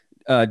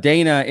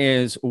 Dana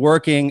is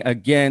working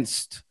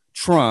against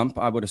Trump,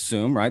 I would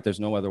assume, right? There's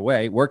no other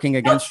way. Working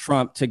against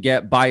Trump to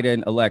get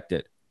Biden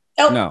elected.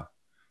 No.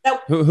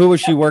 Who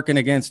was she working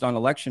against on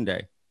election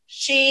day?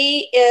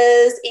 She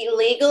is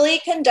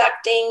illegally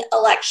conducting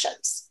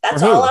elections.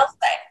 That's all I'll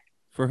say.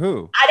 For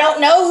who? I don't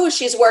know who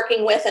she's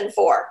working with and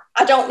for.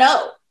 I don't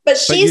know. But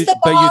she's the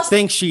boss. But you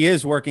think she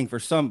is working for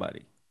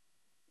somebody?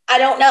 I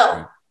don't know.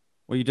 Right.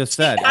 Well, you just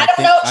said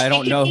I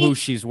don't know who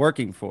she's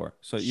working for.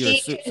 So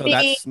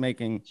that's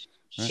making.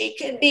 Right? She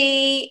could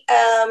be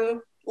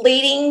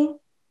leading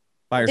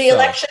the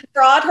election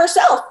fraud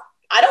herself.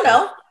 I don't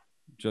know.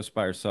 Just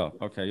by herself.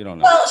 Okay, you don't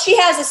know. Well, she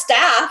has a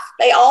staff.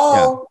 They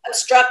all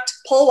obstruct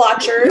poll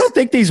watchers. You don't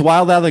think these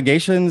wild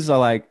allegations are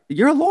like,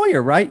 you're a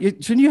lawyer, right?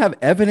 Shouldn't you have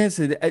evidence?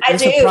 I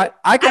do.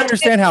 I can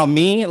understand how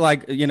me,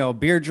 like,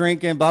 beer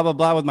drinking, blah, blah,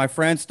 blah, with my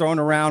friends throwing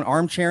around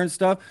armchair and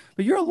stuff.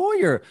 But you're a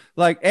lawyer,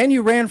 like, and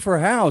you ran for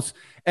House.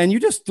 And you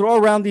just throw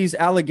around these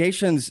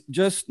allegations,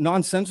 just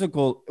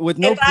nonsensical, with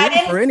no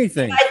proof or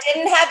anything. If I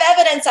didn't have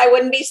evidence, I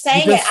wouldn't be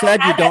saying it. You just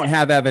said you don't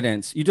have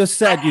evidence. You just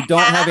said you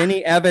don't have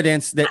any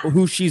evidence that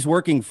who she's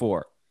working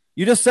for.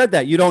 You just said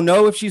that. You don't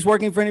know if she's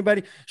working for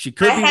anybody. She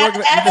could be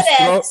working. I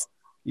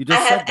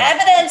have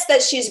evidence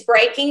that she's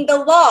breaking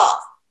the law.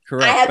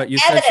 Correct. But you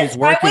said she's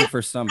working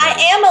for somebody.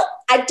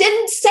 I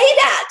didn't say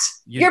that.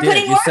 You're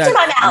putting words in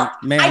my mouth.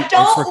 I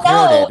don't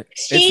know.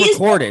 It's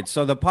recorded.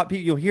 So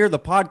you'll hear the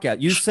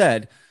podcast. You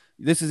said,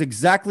 this is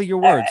exactly your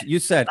words. You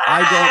said,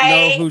 I don't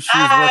know who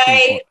she's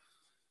working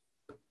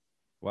for.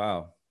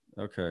 Wow.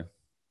 Okay.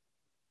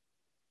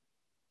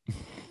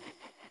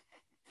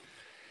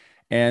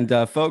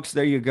 And folks,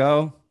 there you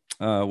go.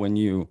 When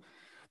you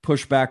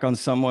push back on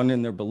someone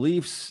in their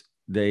beliefs,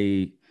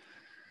 her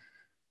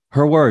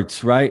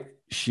words, right?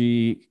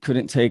 She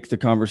couldn't take the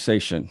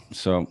conversation.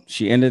 So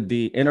she ended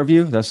the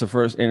interview. That's the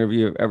first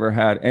interview I've ever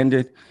had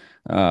ended.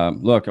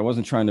 Look, I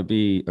wasn't trying to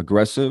be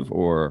aggressive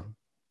or,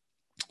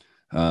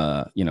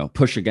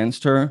 push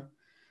against her.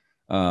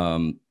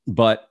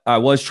 But I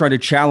was trying to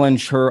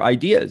challenge her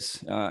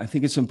ideas. I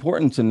think it's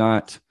important to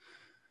not,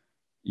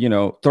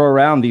 throw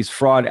around these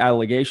fraud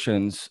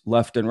allegations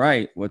left and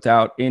right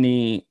without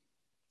any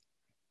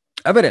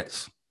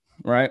evidence,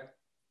 right?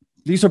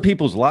 These are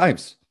people's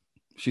lives.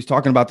 She's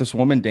talking about this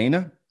woman,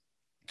 Dana.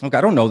 Look,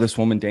 I don't know this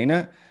woman,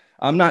 Dana.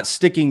 I'm not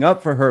sticking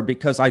up for her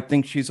because I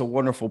think she's a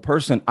wonderful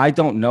person. I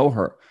don't know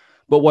her.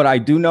 But what I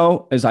do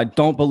know is I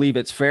don't believe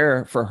it's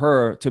fair for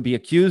her to be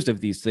accused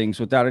of these things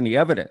without any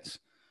evidence.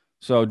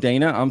 So,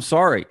 Dana, I'm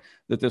sorry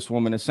that this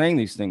woman is saying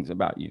these things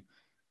about you.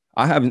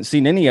 I haven't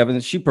seen any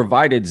evidence. She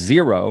provided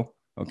zero.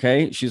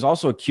 Okay. She's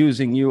also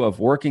accusing you of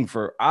working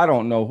for, I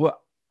don't know who.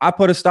 I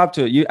put a stop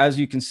to it, as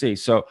you can see.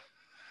 So,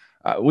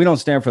 we don't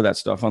stand for that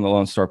stuff on the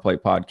Lone Star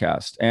Plate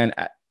podcast. And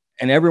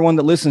everyone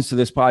that listens to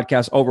this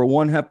podcast over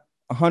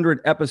 100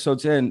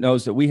 episodes in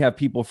knows that we have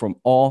people from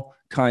all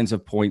kinds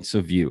of points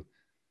of view,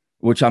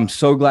 which I'm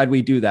so glad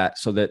we do that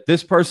so that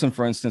this person,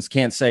 for instance,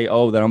 can't say,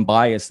 oh, that I'm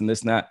biased and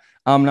this and that.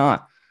 I'm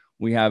not.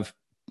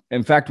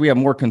 In fact, we have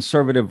more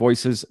conservative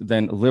voices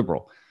than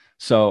liberal.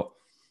 So,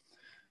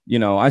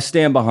 I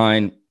stand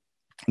behind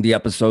the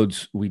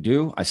episodes we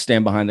do. I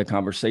stand behind the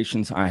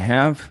conversations I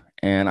have.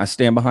 And I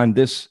stand behind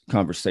this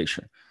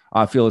conversation.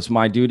 I feel it's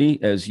my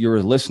duty as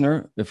your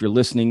listener, if you're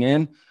listening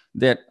in,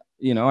 that,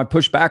 I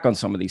push back on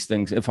some of these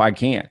things if I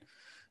can,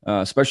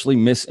 especially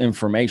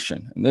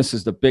misinformation. And this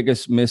is the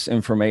biggest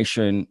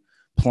misinformation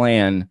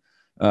plan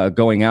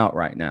going out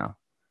right now.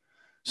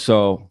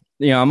 So,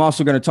 I'm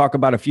also going to talk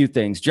about a few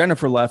things.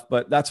 Jennifer left,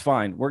 but that's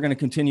fine. We're going to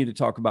continue to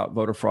talk about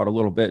voter fraud a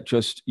little bit,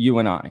 just you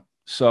and I.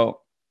 So,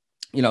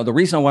 the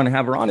reason I want to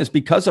have her on is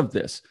because of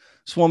this.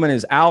 This woman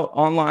is out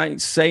online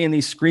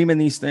screaming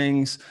these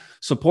things,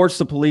 supports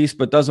the police,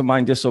 but doesn't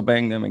mind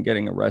disobeying them and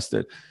getting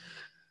arrested.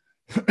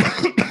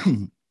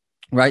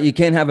 Right? You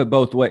can't have it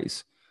both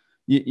ways.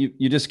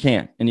 You just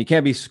can't. And you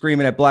can't be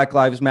screaming at Black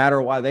Lives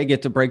Matter while they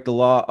get to break the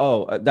law.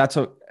 Oh,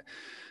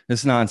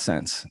 it's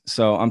nonsense.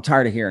 So I'm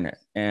tired of hearing it.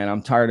 And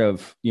I'm tired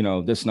of,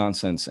 this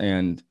nonsense.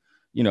 And,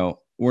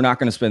 we're not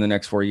going to spend the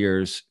next 4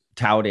 years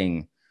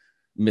touting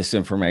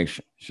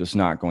misinformation. It's just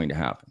not going to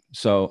happen.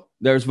 So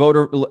there's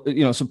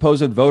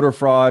supposed voter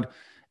fraud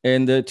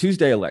in the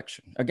Tuesday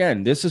election.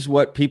 Again, this is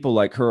what people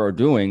like her are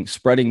doing,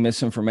 spreading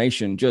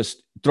misinformation.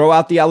 Just throw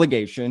out the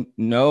allegation.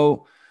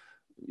 No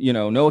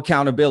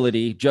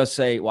accountability. Just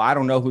say, well, I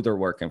don't know who they're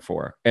working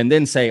for. And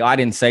then say, I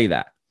didn't say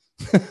that.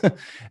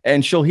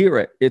 And she'll hear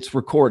it. It's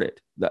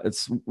recorded.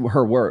 That's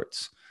her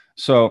words.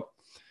 So,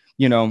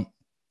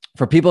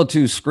 for people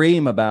to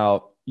scream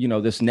about,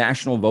 this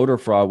national voter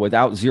fraud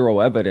without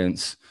zero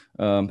evidence.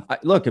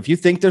 Look, if you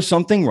think there's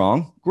something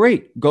wrong,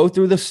 great. Go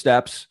through the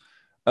steps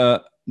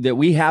that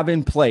we have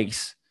in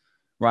place,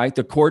 right?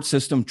 The court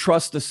system,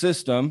 trust the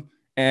system,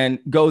 and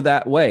go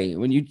that way.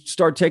 When you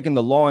start taking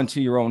the law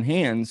into your own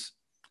hands,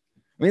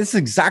 this is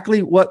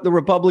exactly what the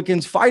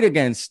Republicans fight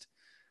against.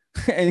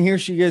 And here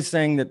she is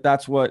saying that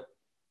that's what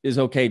is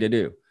okay to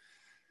do.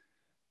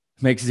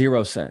 Makes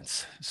zero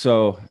sense.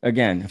 So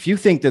again, if you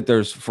think that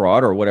there's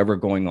fraud or whatever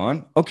going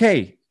on,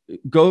 okay,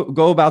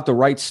 go about the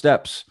right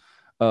steps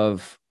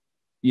of,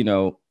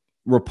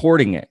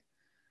 reporting it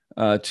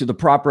to the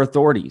proper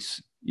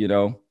authorities.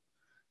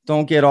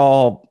 Don't get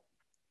all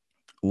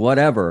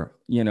whatever,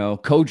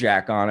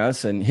 Kojak on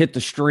us and hit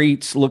the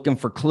streets looking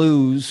for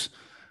clues.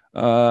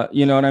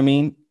 You know what I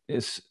mean?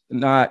 It's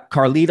not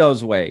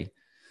Carlito's way.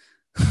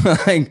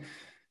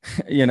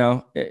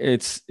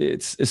 It's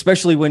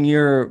especially when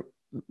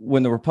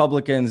the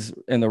Republicans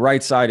and the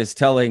right side is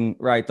telling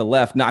the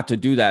left not to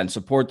do that and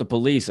support the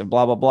police and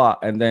blah, blah, blah.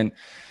 And then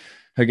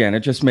again, it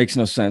just makes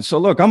no sense. So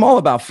look, I'm all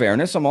about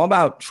fairness. I'm all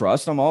about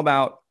trust. I'm all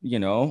about,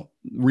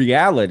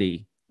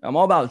 reality. I'm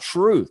all about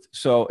truth.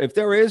 So if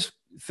there is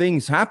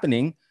things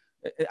happening,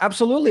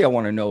 absolutely, I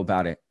want to know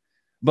about it.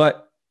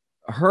 But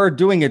her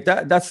doing it,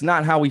 that's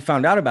not how we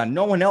found out about it.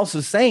 No one else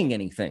is saying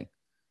anything,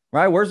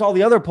 right? Where's all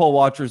the other poll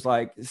watchers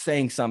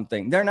saying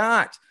something? They're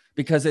not,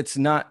 because it's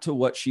not to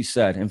what she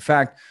said. In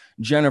fact,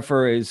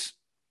 Jennifer is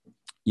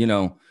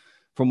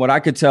from what I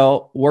could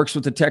tell, works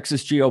with the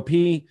Texas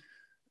GOP.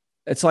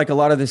 It's like a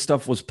lot of this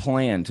stuff was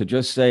planned to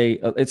just say,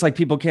 it's like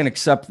people can't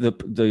accept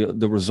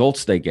the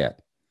results they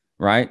get,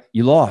 right?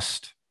 You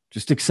lost,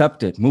 just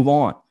accept it, move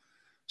on.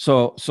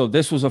 So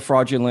this was a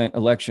fraudulent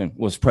election.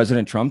 Was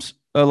President Trump's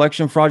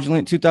election fraudulent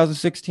in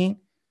 2016?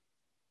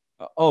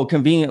 Oh,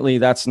 conveniently,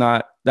 that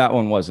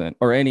one wasn't,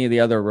 or any of the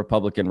other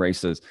Republican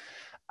races.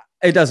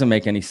 It doesn't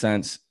make any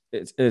sense.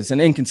 It's an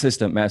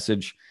inconsistent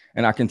message.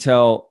 And I can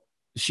tell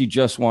she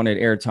just wanted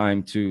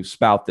airtime to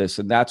spout this.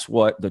 And that's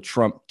what the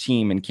Trump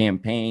team and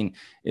campaign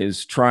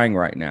is trying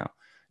right now,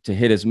 to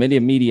hit as many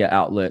media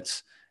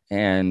outlets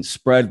and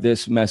spread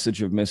this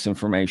message of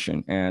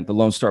misinformation. And the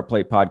Lone Star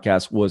Plate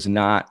podcast was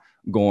not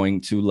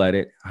going to let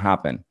it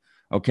happen.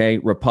 Okay.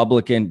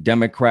 Republican,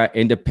 Democrat,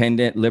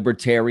 independent,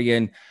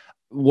 libertarian,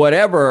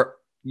 whatever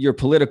your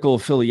political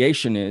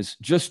affiliation is,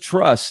 just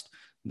trust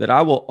that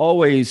I will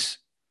always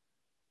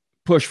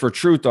push for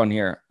truth on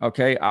here.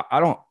 Okay.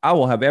 I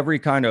will have every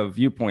kind of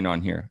viewpoint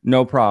on here.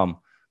 No problem.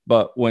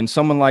 But when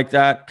someone like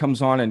that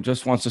comes on and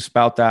just wants to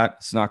spout that,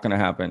 it's not going to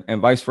happen. And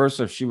vice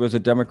versa. If she was a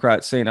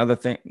Democrat saying other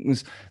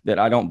things that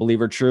I don't believe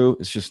are true,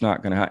 it's just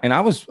not going to happen. And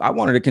I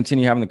wanted to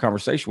continue having the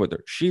conversation with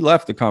her. She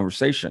left the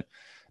conversation.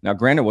 Now,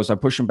 granted, was I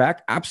pushing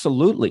back?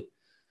 Absolutely.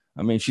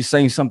 I mean, she's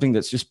saying something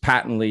that's just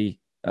patently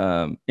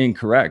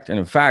incorrect. And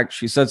in fact,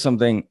 she said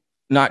something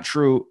not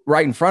true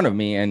right in front of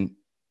me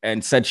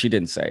and said she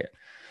didn't say it.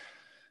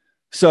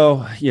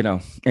 So,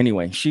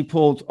 anyway, she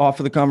pulled off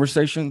of the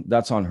conversation.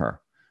 That's on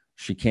her.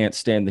 She can't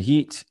stand the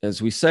heat,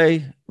 as we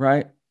say,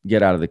 right?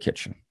 Get out of the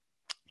kitchen.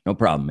 No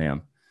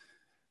problem,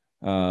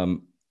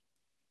 ma'am.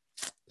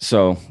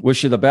 So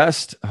wish you the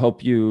best.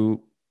 Hope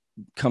you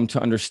come to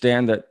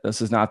understand that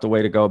this is not the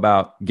way to go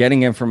about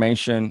getting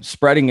information,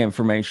 spreading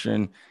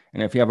information.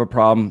 And if you have a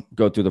problem,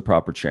 go through the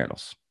proper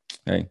channels.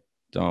 Okay.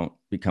 Don't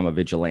become a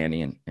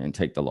vigilante and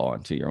take the law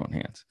into your own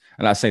hands.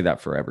 And I say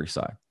that for every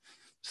side.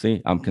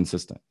 See, I'm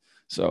consistent.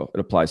 So it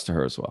applies to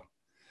her as well.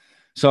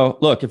 So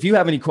look, if you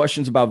have any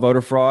questions about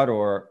voter fraud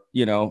or,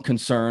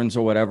 concerns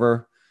or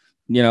whatever,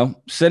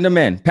 send them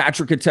in.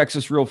 Patrick at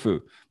Texas Real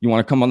Food. You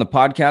want to come on the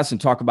podcast and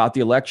talk about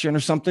the election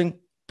or something?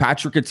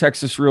 Patrick at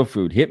Texas Real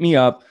Food. Hit me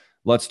up.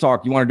 Let's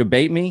talk. You want to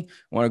debate me?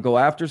 Want to go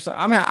after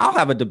something? I'll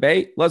have a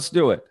debate. Let's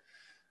do it.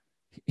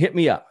 Hit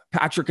me up.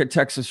 Patrick at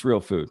Texas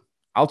Real Food.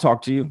 I'll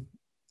talk to you.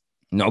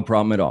 No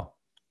problem at all.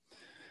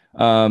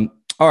 All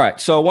right.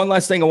 So one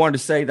last thing I wanted to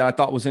say that I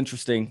thought was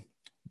interesting.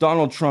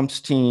 Donald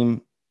Trump's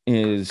team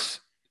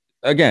is,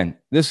 again,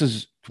 this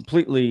is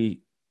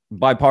completely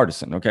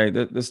bipartisan. Okay.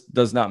 This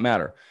does not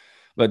matter.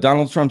 But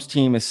Donald Trump's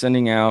team is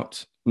sending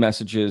out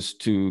messages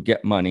to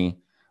get money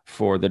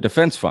for the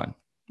defense fund.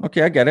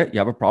 Okay. I get it. You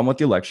have a problem with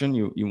the election.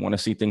 You want to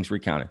see things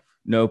recounted.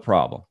 No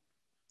problem.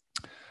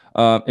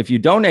 If you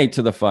donate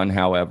to the fund,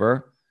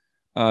 however,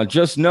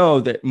 just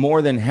know that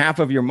more than half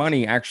of your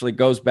money actually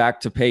goes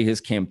back to pay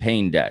his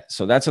campaign debt.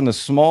 So that's in the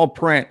small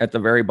print at the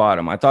very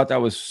bottom. I thought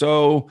that was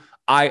so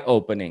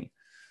eye-opening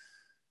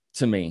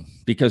to me,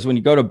 because when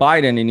you go to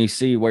Biden and you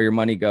see where your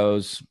money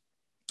goes,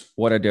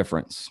 what a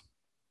difference.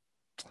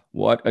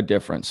 What a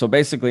difference. So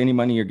basically any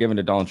money you're giving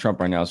to Donald Trump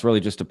right now is really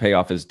just to pay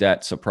off his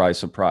debt. Surprise,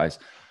 surprise,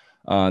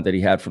 that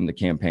he had from the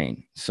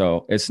campaign.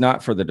 So it's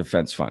not for the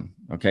defense fund.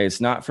 Okay.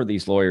 It's not for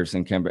these lawyers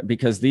in campaign,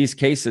 because these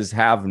cases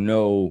have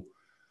no,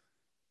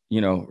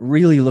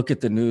 really look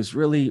at the news,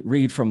 really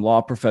read from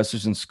law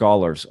professors and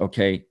scholars.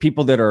 Okay.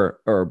 People that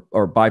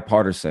are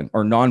bipartisan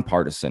or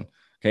nonpartisan.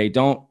 Okay.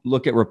 Don't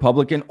look at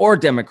Republican or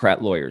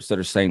Democrat lawyers that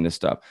are saying this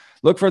stuff.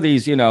 Look for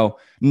these,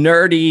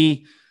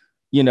 nerdy,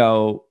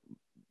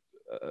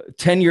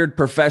 tenured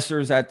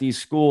professors at these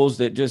schools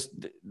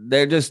that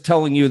they're just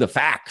telling you the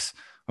facts.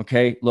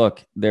 Okay.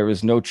 Look, there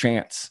is no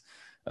chance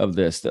of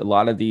this. That a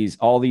lot of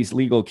all these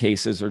legal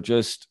cases are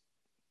just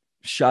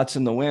shots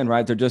in the wind,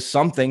 right? They're just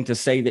something to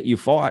say that you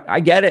fought.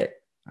 I get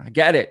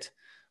it.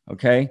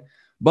 Okay.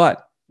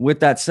 But with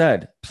that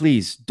said,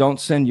 please don't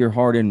send your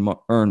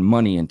hard-earned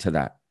money into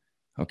that.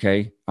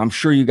 Okay. I'm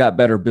sure you got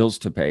better bills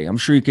to pay. I'm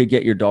sure you could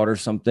get your daughter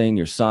something,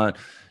 your son,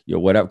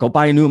 whatever. Go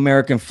buy a new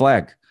American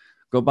flag.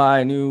 Go buy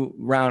a new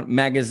round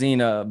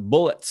magazine of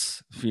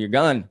bullets for your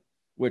gun,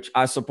 which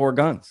I support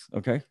guns.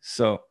 Okay.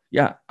 So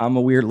yeah, I'm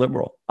a weird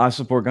liberal. I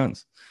support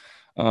guns.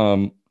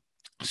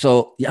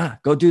 So yeah,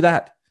 go do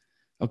that.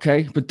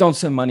 Okay. But don't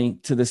send money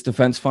to this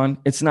defense fund.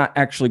 It's not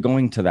actually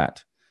going to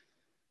that.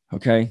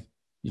 Okay.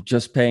 You're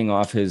just paying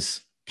off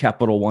his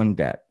Capital One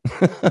debt,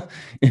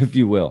 if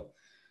you will.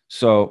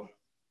 So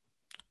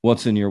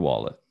what's in your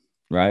wallet,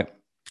 right?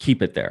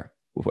 Keep it there,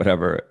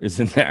 whatever is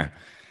in there.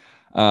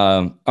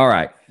 All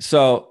right.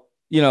 So,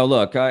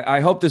 look, I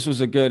hope this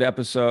was a good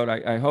episode.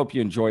 I hope you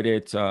enjoyed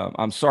it.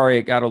 I'm sorry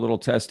it got a little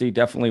testy.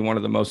 Definitely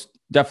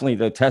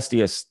the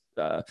testiest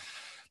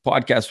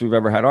podcast we've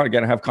ever had on.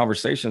 Again, I have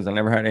conversations. I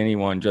never had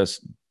anyone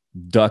just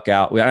duck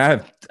out.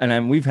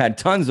 We've had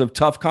tons of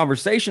tough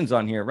conversations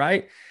on here,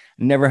 right?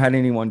 Never had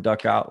anyone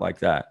duck out like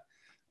that.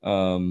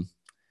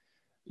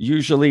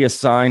 Usually a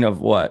sign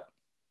of what?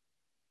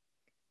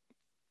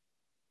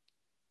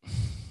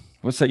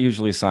 What's that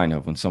usually a sign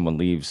of when someone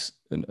leaves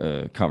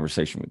a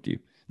conversation with you?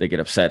 They get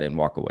upset and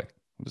walk away.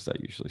 What does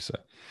that usually say?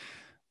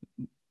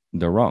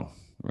 They're wrong,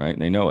 right?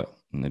 And they know it,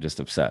 and they're just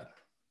upset.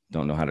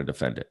 Don't know how to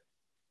defend it.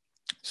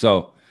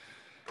 So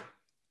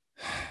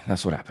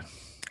that's what happened.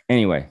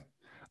 Anyway,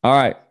 all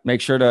right.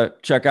 Make sure to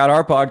check out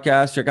our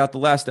podcast. Check out the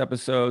last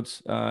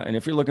episodes. And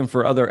if you're looking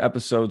for other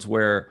episodes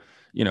where,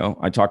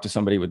 I talk to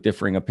somebody with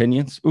differing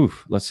opinions.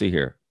 Let's see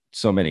here.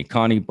 So many.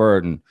 Connie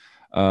Burden,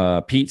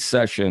 Pete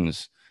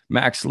Sessions,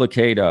 Max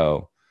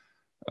Lucado,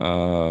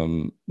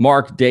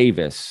 Mark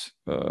Davis,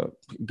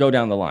 go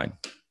down the line.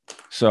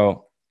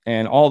 So,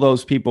 and all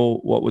those people,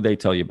 what would they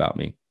tell you about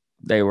me?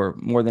 They were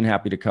more than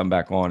happy to come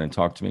back on and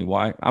talk to me.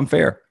 Why? I'm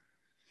fair.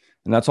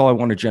 And that's all I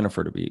wanted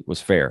Jennifer to be,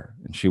 was fair.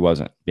 And she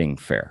wasn't being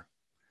fair.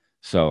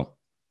 So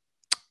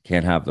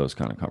can't have those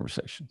kind of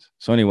conversations.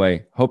 So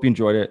anyway, hope you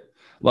enjoyed it.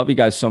 Love you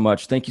guys so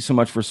much. Thank you so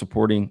much for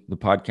supporting the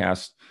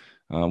podcast.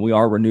 We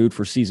are renewed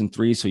for season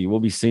 3. So you will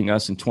be seeing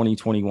us in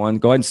 2021.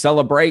 Go ahead and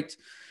celebrate.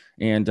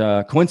 And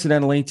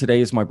coincidentally, today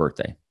is my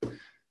birthday.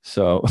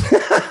 So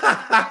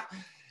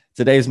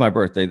today is my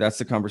birthday. That's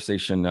the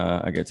conversation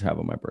I get to have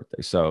on my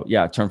birthday. So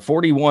yeah, I turned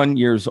 41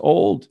 years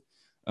old.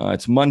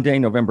 It's Monday,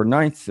 November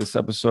 9th. This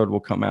episode will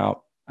come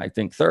out, I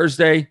think,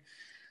 Thursday.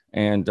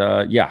 And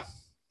yeah,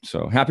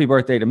 so happy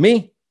birthday to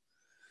me.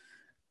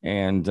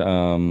 And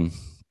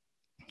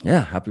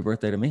yeah, happy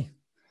birthday to me.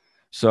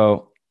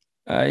 So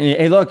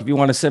hey, look, if you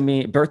want to send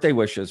me birthday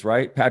wishes,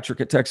 right? Patrick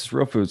at Texas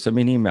Real Food, send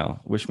me an email.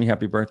 Wish me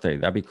happy birthday.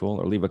 That'd be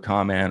cool. Or leave a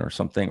comment or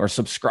something. Or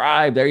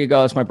subscribe. There you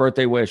go. That's my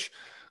birthday wish.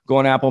 Go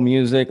on Apple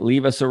Music.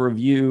 Leave us a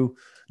review.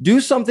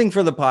 Do something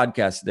for the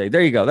podcast today.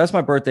 There you go. That's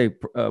my birthday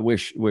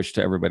wish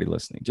to everybody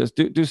listening. Just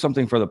do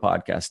something for the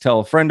podcast. Tell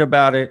a friend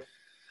about it.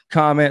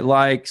 Comment,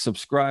 like,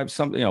 subscribe,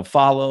 something,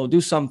 follow.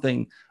 Do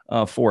something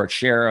for it.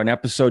 Share an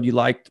episode you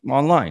liked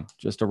online.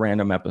 Just a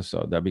random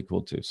episode. That'd be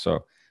cool too.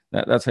 So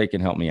that's how you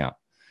can help me out.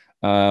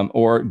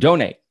 Or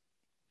donate,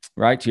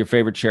 right, to your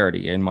favorite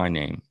charity in my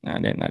name.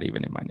 Not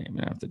even in my name.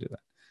 You don't have to do that.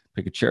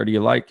 Pick a charity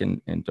you like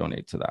and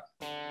donate to that.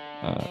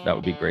 That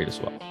would be great as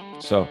well.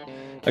 So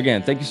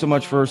again, thank you so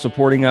much for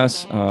supporting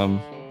us.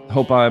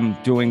 Hope I'm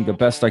doing the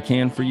best I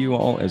can for you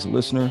all as a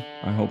listener.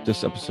 I hope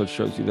this episode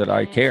shows you that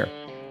I care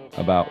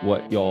about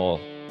what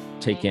y'all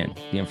take in,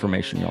 the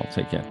information y'all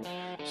take in.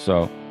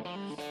 So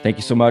thank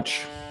you so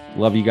much.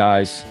 Love you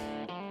guys.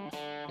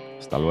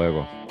 Hasta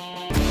luego.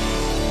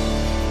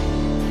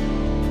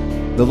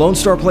 The Lone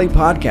Star Plate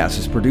podcast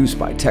is produced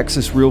by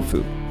Texas Real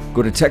Food.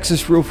 Go to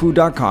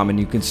texasrealfood.com and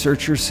you can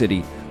search your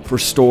city for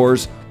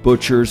stores,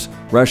 butchers,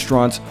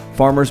 restaurants,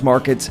 farmers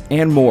markets,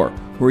 and more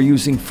who are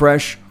using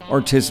fresh,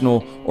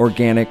 artisanal,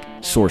 organic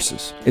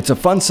sources. It's a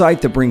fun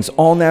site that brings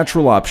all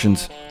natural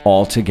options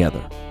all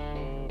together.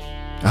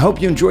 I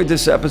hope you enjoyed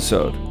this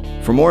episode.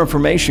 For more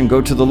information,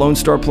 go to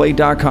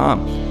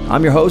thelonestarplate.com.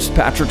 I'm your host,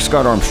 Patrick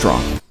Scott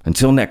Armstrong.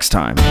 Until next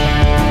time.